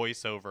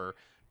voiceover,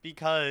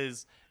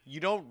 because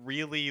you don't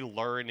really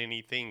learn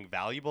anything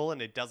valuable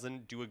and it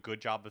doesn't do a good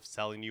job of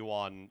selling you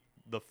on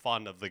the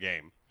fun of the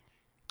game.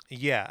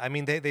 Yeah, I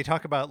mean, they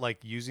talk about like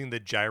using the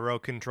gyro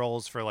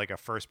controls for like a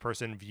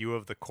first-person view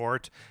of the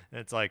court,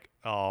 and it's like,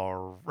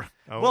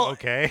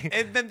 okay.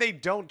 And then they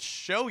don't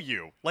show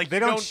you. Like, they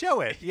don't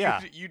show it.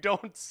 Yeah, you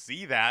don't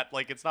see that.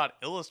 Like, it's not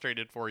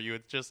illustrated for you.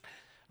 It's just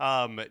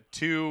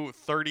two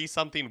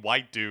 30-something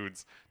white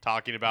dudes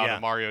talking about a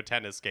Mario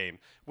Tennis game.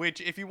 Which,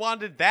 if you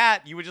wanted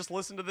that, you would just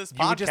listen to this podcast.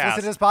 You would just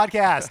listen to this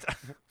podcast.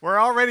 We're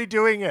already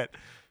doing it.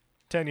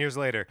 10 years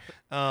later.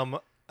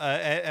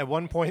 At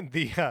one point,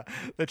 the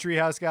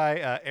Treehouse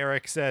guy,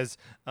 Eric, says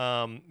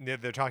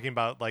they're talking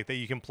about like that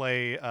you can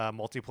play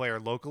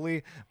multiplayer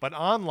locally, but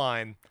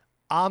online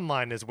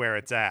is where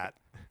it's at.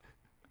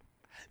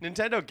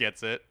 Nintendo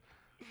gets it.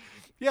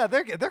 Yeah,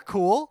 they're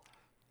cool.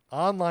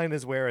 Online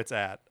is where it's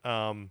at.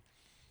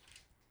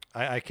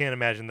 I can't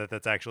imagine that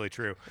that's actually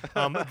true.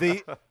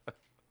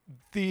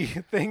 the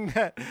thing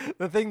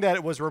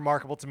that was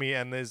remarkable to me,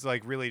 and is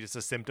like really just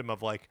a symptom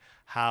of like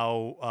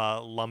how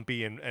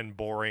lumpy and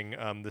boring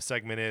the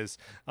segment is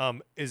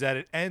that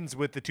it ends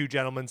with the two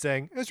gentlemen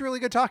saying, "It was really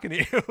good talking to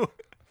you."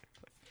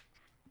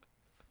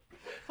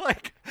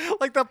 like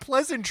the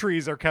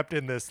pleasantries are kept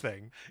in this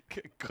thing.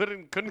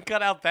 Couldn't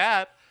cut out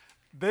that.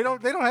 They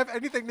don't have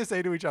anything to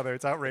say to each other.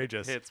 It's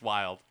outrageous. It's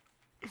wild.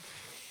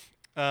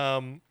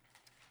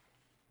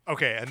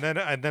 Okay, and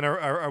then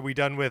are we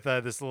done with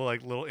this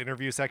little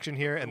interview section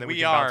here, and then we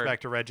can bounce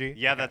back to Reggie?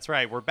 Yeah, Okay. that's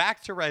right. We're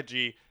back to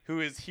Reggie,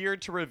 who is here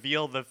to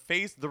reveal the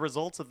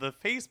results of the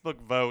Facebook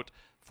vote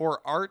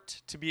for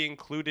art to be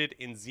included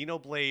in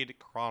Xenoblade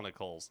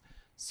Chronicles.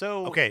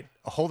 So Okay,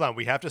 hold on.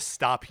 We have to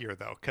stop here,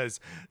 though, because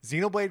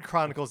Xenoblade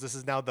Chronicles, this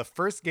is now the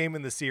first game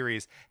in the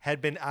series,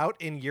 had been out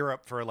in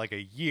Europe for like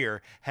a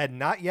year, had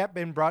not yet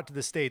been brought to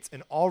the States,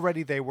 and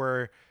already they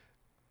were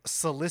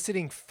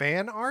soliciting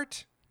fan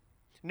art?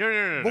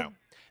 No. Well,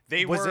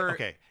 They was were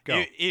okay,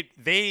 go.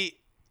 They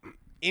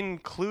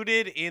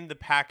included in the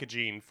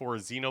packaging for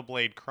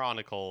Xenoblade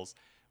Chronicles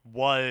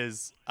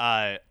was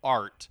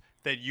art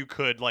that you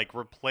could like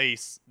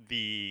replace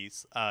the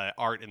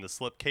art in the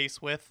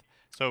slipcase with.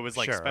 So it was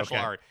like Sure, special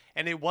okay. art,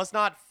 and it was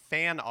not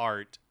fan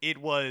art. It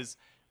was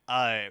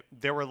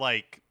there were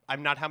like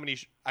I'm not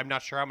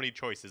sure how many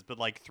choices, but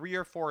like 3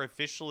 or 4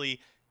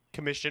 officially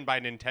commissioned by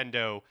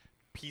Nintendo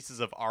pieces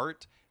of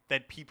art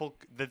that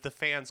the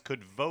fans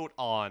could vote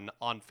on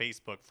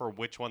Facebook for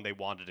which one they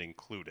wanted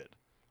included.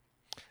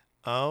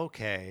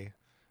 Okay.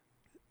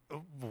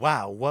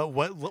 Wow,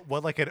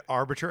 what like an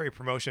arbitrary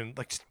promotion.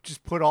 Like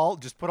just put all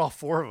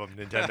 4 of them,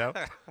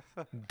 Nintendo.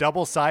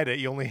 Double side it.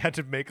 You only had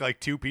to make like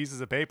 2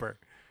 pieces of paper.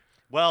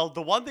 Well,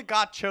 the one that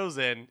got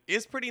chosen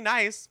is pretty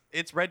nice.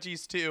 It's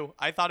Reggie's too.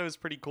 I thought it was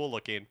pretty cool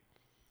looking.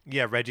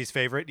 Yeah, Reggie's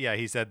favorite. Yeah,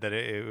 he said that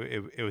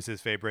it was his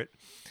favorite.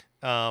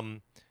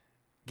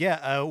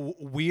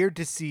 Weird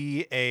to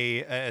see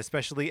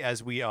especially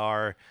as we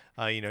are,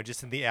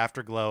 just in the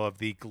afterglow of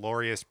the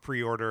glorious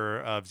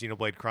pre-order of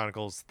Xenoblade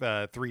Chronicles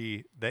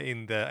 3,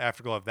 in the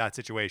afterglow of that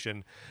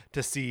situation,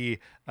 to see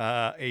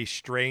a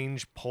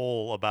strange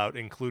poll about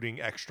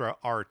including extra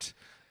art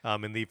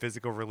in the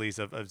physical release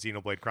of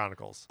Xenoblade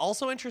Chronicles.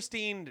 Also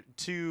interesting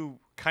to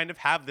kind of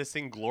have this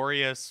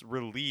inglorious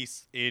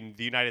release in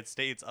the United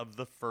States of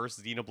the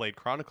first Xenoblade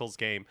Chronicles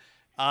game.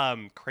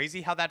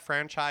 Crazy how that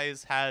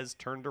franchise has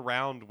turned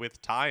around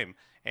with time,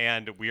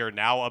 and we are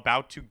now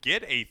about to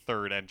get a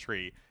third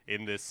entry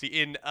in a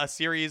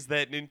series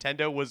that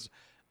Nintendo was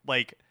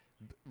like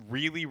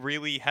really,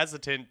 really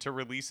hesitant to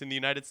release in the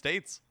United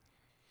States.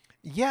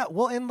 Yeah,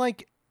 well, and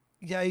like,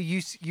 yeah,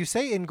 you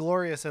say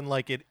inglorious, and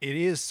like it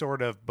is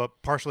sort of,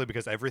 but partially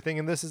because everything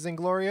in this is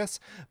inglorious.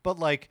 But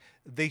like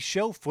they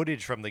show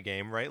footage from the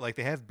game, right? Like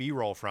they have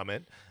B-roll from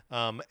it,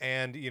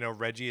 and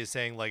Reggie is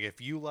saying like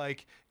if you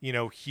like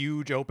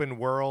huge open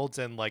worlds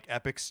and like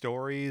epic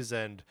stories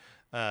and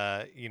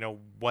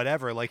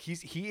whatever, like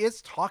he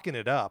is talking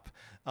it up,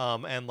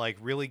 and like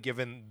really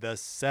giving the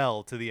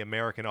sell to the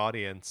American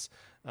audience.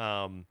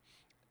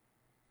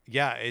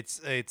 Yeah, it's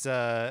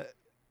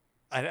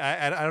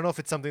I don't know if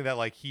it's something that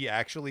like he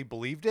actually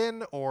believed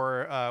in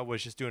or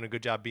was just doing a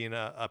good job being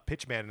a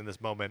pitch man in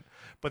this moment.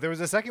 But there was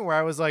a second where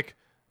I was like,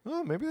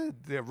 oh, maybe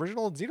the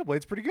original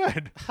Xenoblade's pretty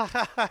good.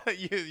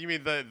 You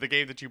mean the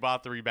game that you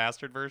bought the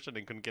remastered version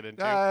and couldn't get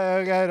into?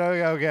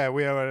 Okay.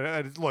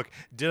 Look,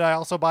 did I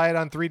also buy it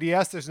on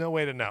 3DS? There's no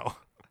way to know.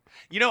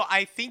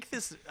 I think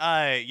this,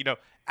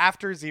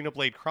 after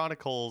Xenoblade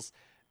Chronicles,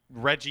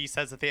 Reggie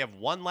says that they have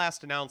one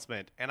last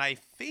announcement, and I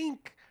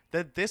think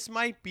that this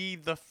might be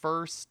the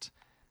first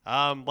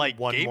one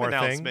game more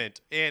announcement,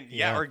 thing?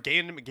 and or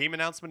game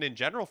announcement in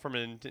general from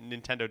a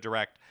Nintendo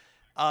Direct.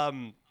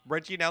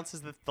 Reggie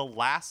announces that the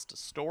last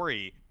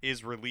story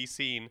is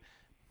releasing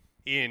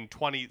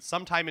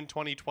sometime in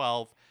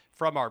 2012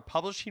 from our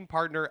publishing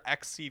partner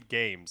Xseed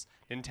Games.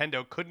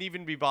 Nintendo couldn't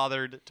even be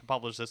bothered to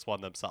publish this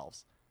one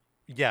themselves.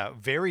 Yeah,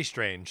 very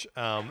strange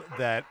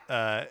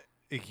that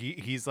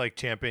he's like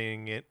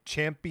championing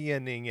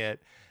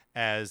it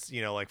as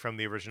like from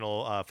the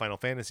original Final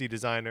Fantasy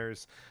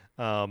designers,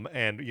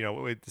 and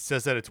it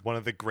says that it's one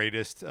of the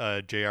greatest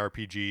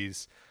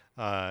JRPGs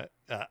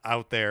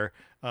out there,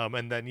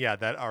 and then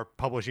that our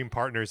publishing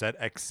partners at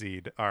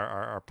Xseed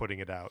are putting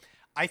it out.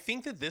 I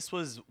think that this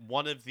was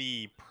one of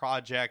the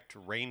Project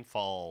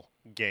Rainfall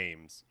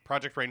games.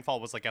 Project Rainfall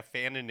was like a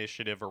fan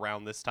initiative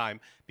around this time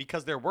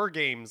because there were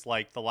games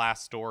like The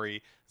Last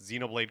Story,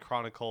 Xenoblade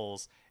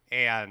Chronicles,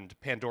 and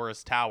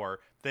Pandora's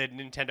Tower that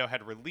Nintendo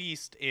had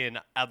released in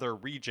other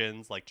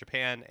regions like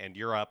Japan and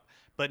Europe,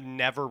 but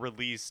never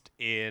released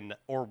in,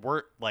 or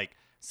were like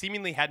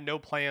seemingly had no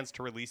plans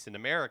to release in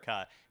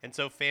America. And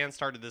so fans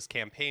started this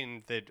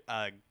campaign that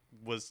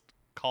was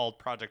called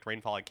Project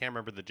Rainfall. I can't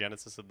remember the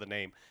genesis of the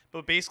name,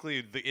 but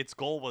basically its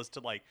goal was to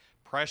like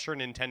pressure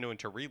Nintendo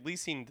into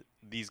releasing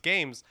these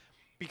games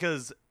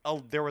because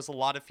there was a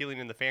lot of feeling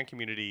in the fan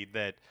community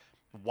that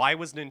why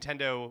was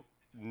Nintendo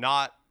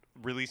not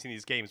releasing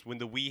these games when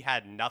the Wii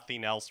had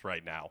nothing else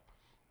right now?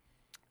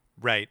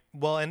 Right.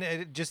 Well,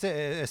 and just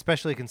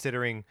especially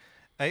considering,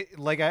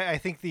 I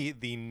think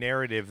the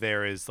narrative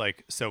there is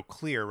like so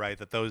clear, right?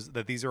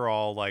 That these are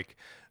all like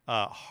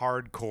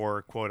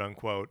hardcore, quote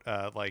unquote,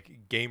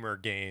 like gamer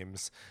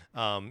games,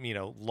 long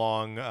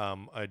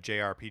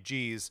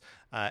JRPGs,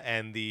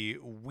 and the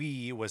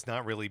Wii was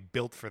not really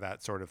built for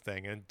that sort of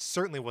thing, and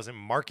certainly wasn't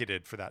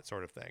marketed for that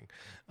sort of thing.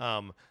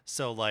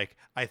 So like,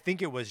 I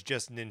think it was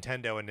just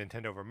Nintendo and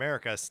Nintendo of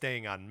America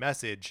staying on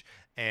message,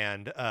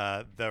 and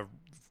the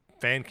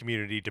fan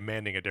community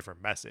demanding a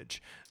different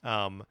message.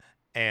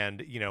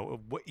 And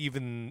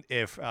even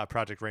if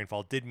Project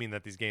Rainfall did mean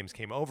that these games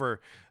came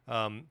over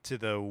to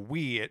the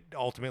Wii, it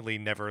ultimately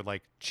never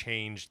like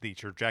changed the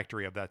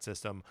trajectory of that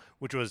system,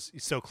 which was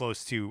so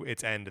close to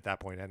its end at that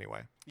point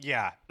anyway.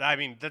 Yeah, I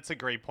mean, that's a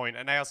great point.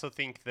 And I also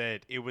think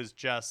that it was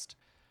just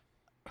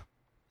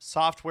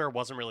software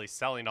wasn't really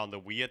selling on the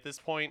Wii at this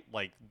point.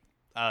 Like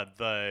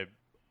the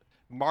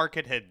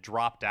market had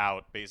dropped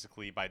out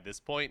basically by this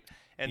point.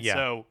 And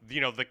so,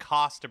 the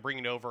cost of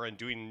bringing over and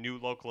doing new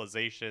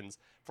localizations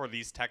for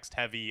these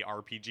text-heavy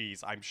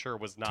RPGs, I'm sure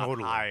was not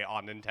high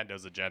on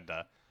Nintendo's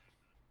agenda.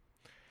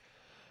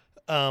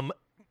 And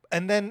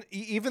then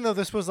even though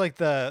this was like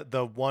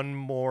the one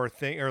more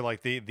thing, or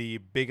like the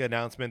big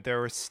announcement,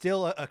 there were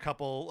still a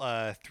couple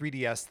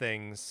 3DS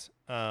things,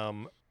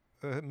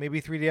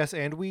 maybe 3DS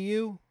and Wii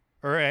U,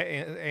 or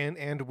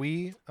and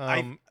Wii.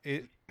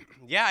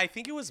 Yeah, I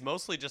think it was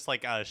mostly just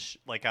like a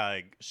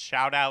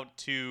shout out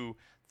to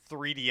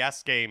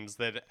 3DS games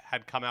that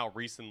had come out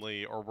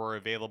recently or were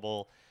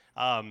available,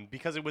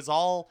 because it was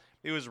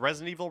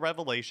Resident Evil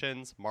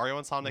Revelations, Mario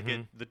and Sonic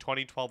at the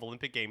 2012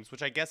 Olympic Games,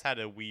 which I guess had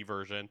a Wii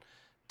version,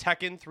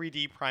 Tekken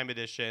 3D Prime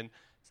Edition,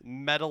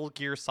 Metal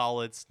Gear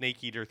Solid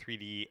Snake Eater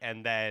 3D,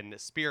 and then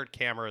Spirit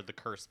Camera: The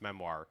Cursed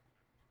Memoir.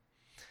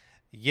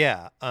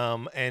 Yeah,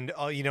 and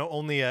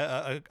only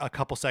a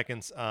couple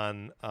seconds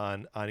on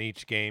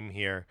each game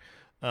here.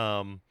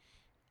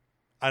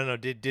 I don't know.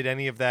 Did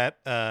any of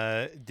that?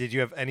 Did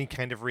you have any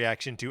kind of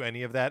reaction to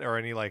any of that, or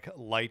any like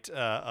light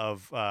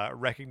of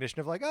recognition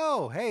of like,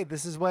 oh, hey,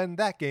 this is when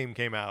that game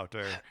came out?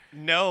 Or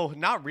no,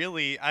 not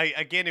really.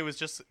 It was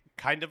just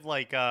kind of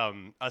like a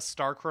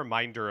stark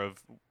reminder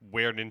of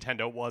where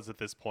Nintendo was at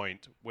this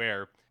point,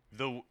 where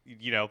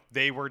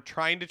they were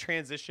trying to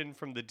transition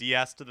from the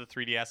DS to the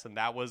 3DS, and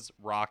that was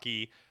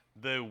rocky.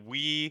 The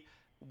Wii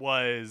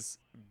was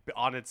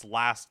on its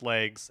last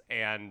legs,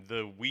 and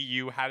the Wii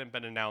U hadn't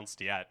been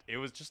announced yet. It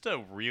was just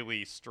a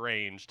really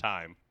strange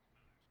time.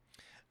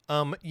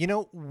 As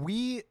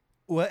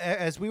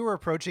we were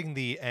approaching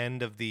the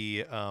end of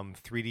the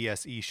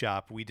 3DS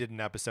eShop, we did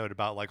an episode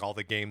about like all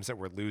the games that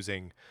we're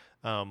losing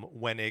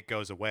when it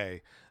goes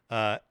away.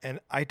 And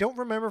I don't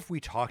remember if we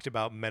talked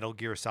about Metal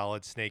Gear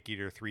Solid Snake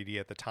Eater 3D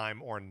at the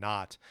time or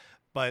not.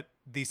 But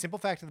the simple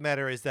fact of the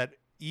matter is that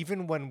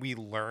even when we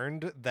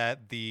learned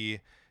that the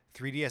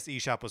 3DS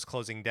eShop was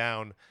closing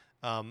down,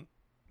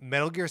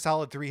 Metal Gear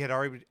Solid 3 had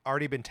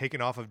already been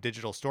taken off of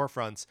digital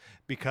storefronts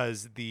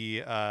because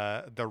the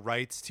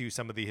rights to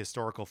some of the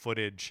historical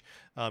footage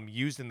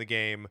used in the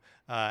game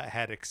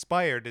had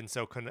expired, and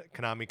so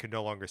Konami could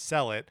no longer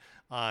sell it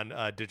on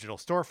digital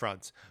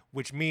storefronts,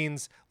 which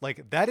means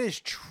like that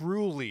is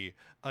truly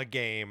a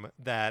game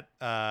that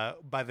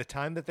by the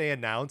time that they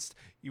announced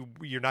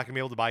you're not gonna be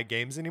able to buy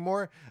games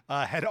anymore,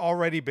 had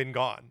already been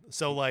gone.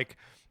 So like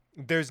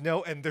there's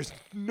no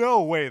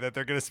way that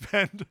they're gonna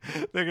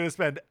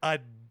spend a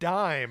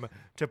dime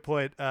to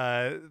put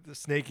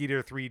Snake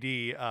Eater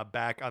 3D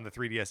back on the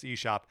 3DS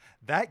eShop.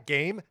 That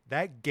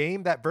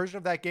version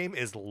of that game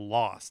is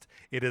lost.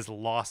 It is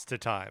lost to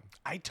time.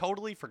 I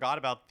totally forgot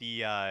about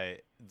the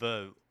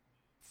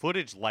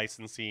footage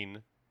licensing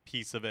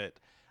piece of it.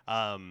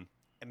 Man,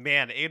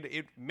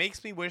 it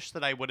makes me wish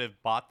that I would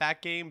have bought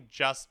that game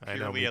just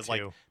purely as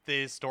like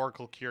the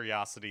historical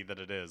curiosity that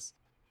it is.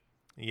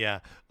 Yeah.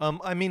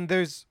 I mean,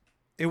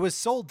 it was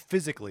sold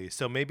physically,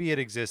 so maybe it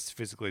exists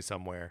physically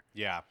somewhere.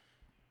 Yeah.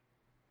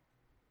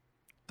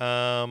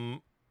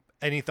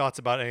 Any thoughts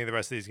about any of the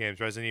rest of these games?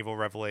 Resident Evil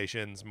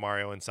Revelations,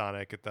 Mario and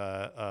Sonic at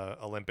the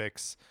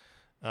Olympics.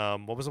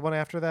 What was the one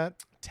after that?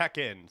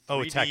 Tekken.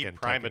 3D Tekken.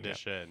 Prime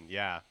Edition.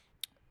 Yeah.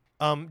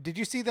 Did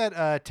you see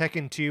that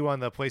Tekken 2 on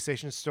the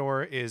PlayStation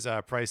Store is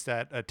priced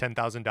at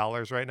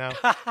 $10,000 right now?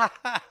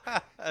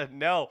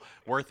 No,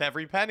 worth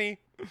every penny.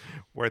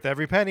 Worth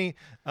every penny.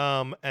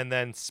 And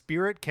then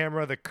Spirit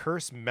Camera: The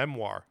Cursed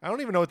Memoir. I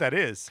don't even know what that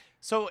is.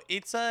 So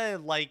it's I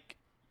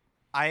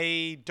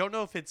don't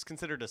know if it's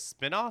considered a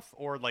spin-off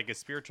or like a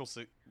spiritual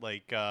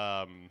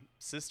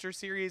sister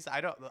series.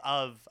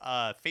 Of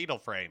Fatal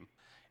Frame.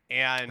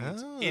 And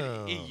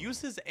it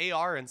uses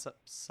AR in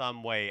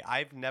some way.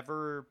 I've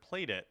never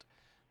played it.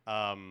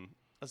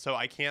 So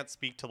I can't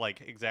speak to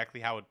like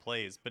exactly how it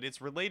plays, but it's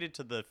related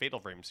to the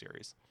Fatal Frame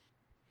series.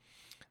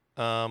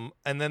 And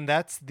then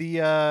that's the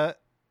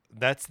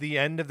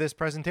end of this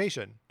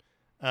presentation.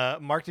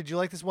 Mark, did you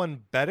like this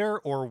one better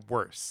or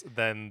worse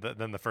than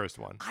the first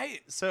one?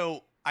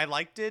 I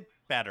liked it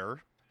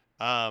better.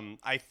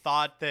 I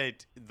thought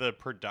that the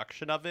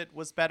production of it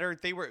was better.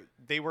 They were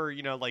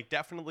like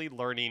definitely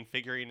learning,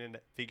 figuring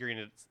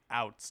it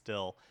out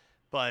still,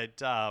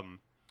 but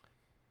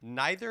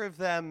neither of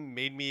them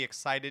made me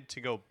excited to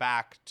go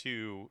back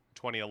to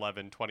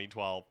 2011,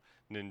 2012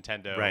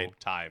 Nintendo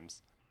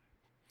times.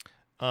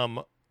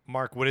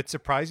 Mark, would it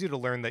surprise you to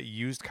learn that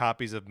used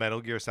copies of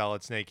Metal Gear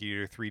Solid Snake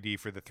Eater 3D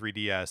for the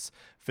 3DS,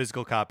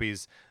 physical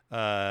copies,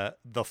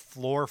 the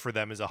floor for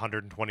them is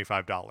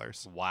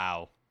 $125.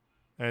 Wow.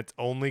 And it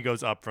only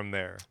goes up from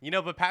there.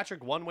 But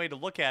Patrick, one way to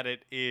look at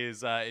it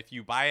is if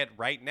you buy it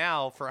right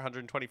now for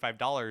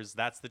 $125,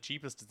 that's the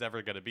cheapest it's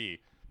ever going to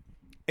be.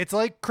 It's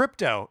like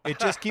crypto. It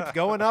just keeps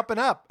going up and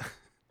up.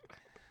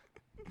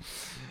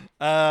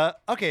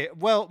 Okay,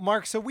 well,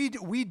 Mark, so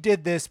we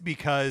did this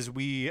because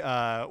we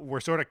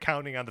were sort of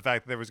counting on the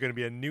fact that there was going to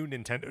be a new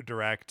Nintendo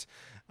Direct,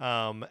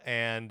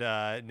 and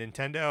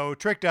Nintendo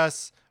tricked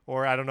us,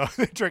 or I don't know if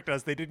they tricked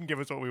us. They didn't give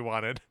us what we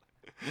wanted.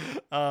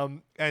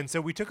 And so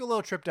we took a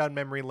little trip down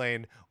memory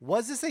lane.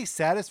 Was this a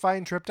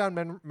satisfying trip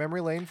down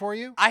memory lane for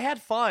you? I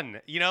had fun.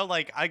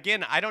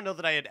 Again, I don't know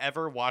that I had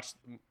ever watched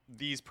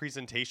these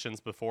presentations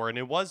before, and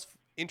it was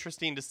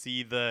interesting to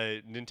see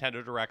the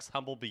Nintendo Direct's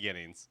humble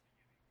beginnings.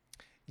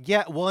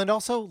 Yeah, well, and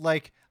also,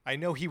 I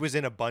know he was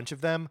in a bunch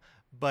of them,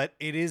 but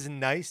it is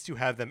nice to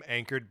have them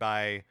anchored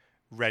by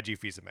Reggie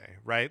Fils-Aimé,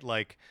 right?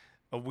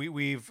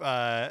 We've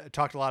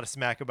talked a lot of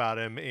smack about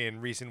him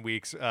in recent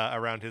weeks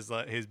around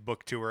his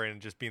book tour and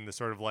just being the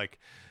sort of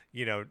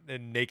a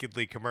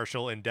nakedly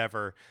commercial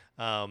endeavor.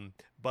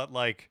 But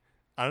I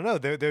don't know,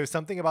 there's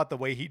something about the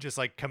way he just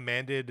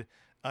commanded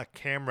a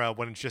camera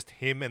when it's just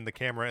him and the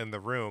camera in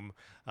the room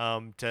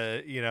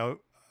to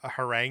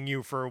harangue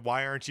you for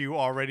why aren't you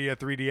already a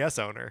 3DS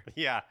owner?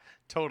 Yeah,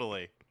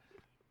 totally.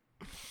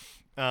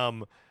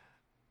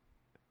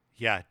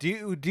 Yeah.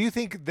 Do you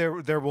think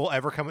there will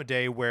ever come a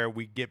day where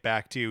we get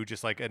back to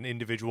just an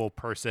individual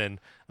person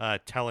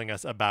telling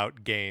us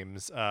about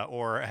games,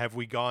 or have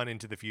we gone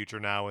into the future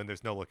now and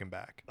there's no looking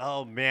back?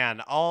 Oh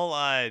man,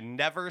 I'll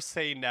never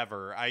say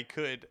never. I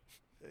could.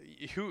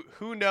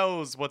 Who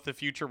knows what the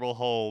future will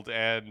hold,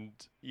 and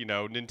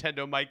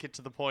Nintendo might get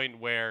to the point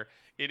where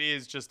it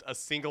is just a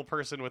single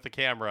person with a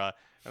camera,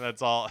 and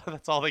that's all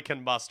they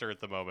can muster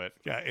at the moment.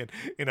 Yeah,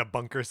 in a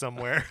bunker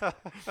somewhere.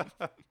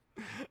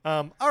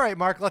 All right,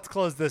 Mark, let's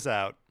close this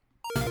out.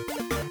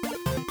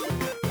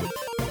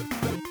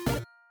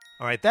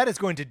 All right, that is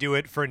going to do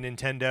it for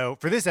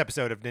this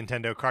episode of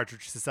Nintendo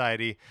Cartridge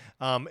Society.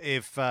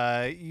 If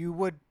you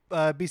would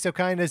be so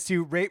kind as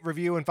to rate,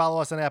 review, and follow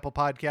us on Apple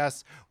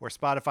Podcasts or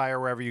Spotify or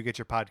wherever you get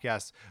your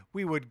podcasts,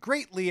 we would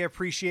greatly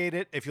appreciate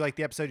it. If you like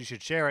the episode, you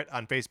should share it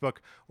on Facebook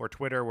or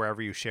Twitter,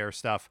 wherever you share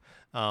stuff.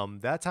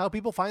 That's how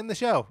people find the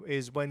show,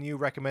 is when you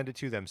recommend it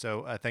to them.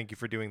 So thank you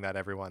for doing that,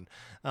 everyone.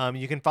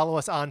 You can follow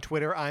us on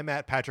Twitter. I'm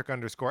at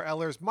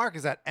Patrick_Ellers. Mark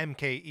is at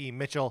MKE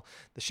Mitchell.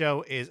 The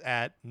show is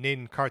at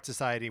Nin Cart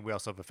Society. We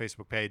also have a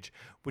Facebook page,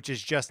 which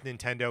is just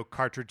Nintendo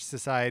Cartridge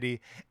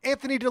Society.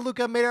 Anthony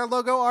DeLuca made our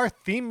logo. Our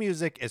theme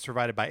music is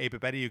provided by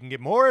 8-Bit Betty. You can get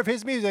more of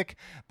his music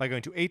by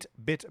going to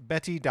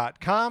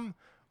 8bitbetty.com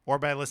or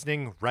by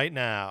listening right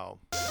now.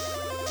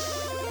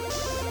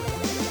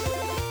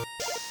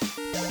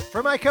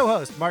 For my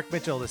co-host, Mark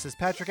Mitchell, this is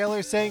Patrick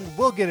Ellers saying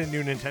we'll get a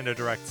new Nintendo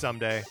Direct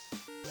someday.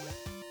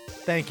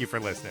 Thank you for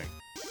listening.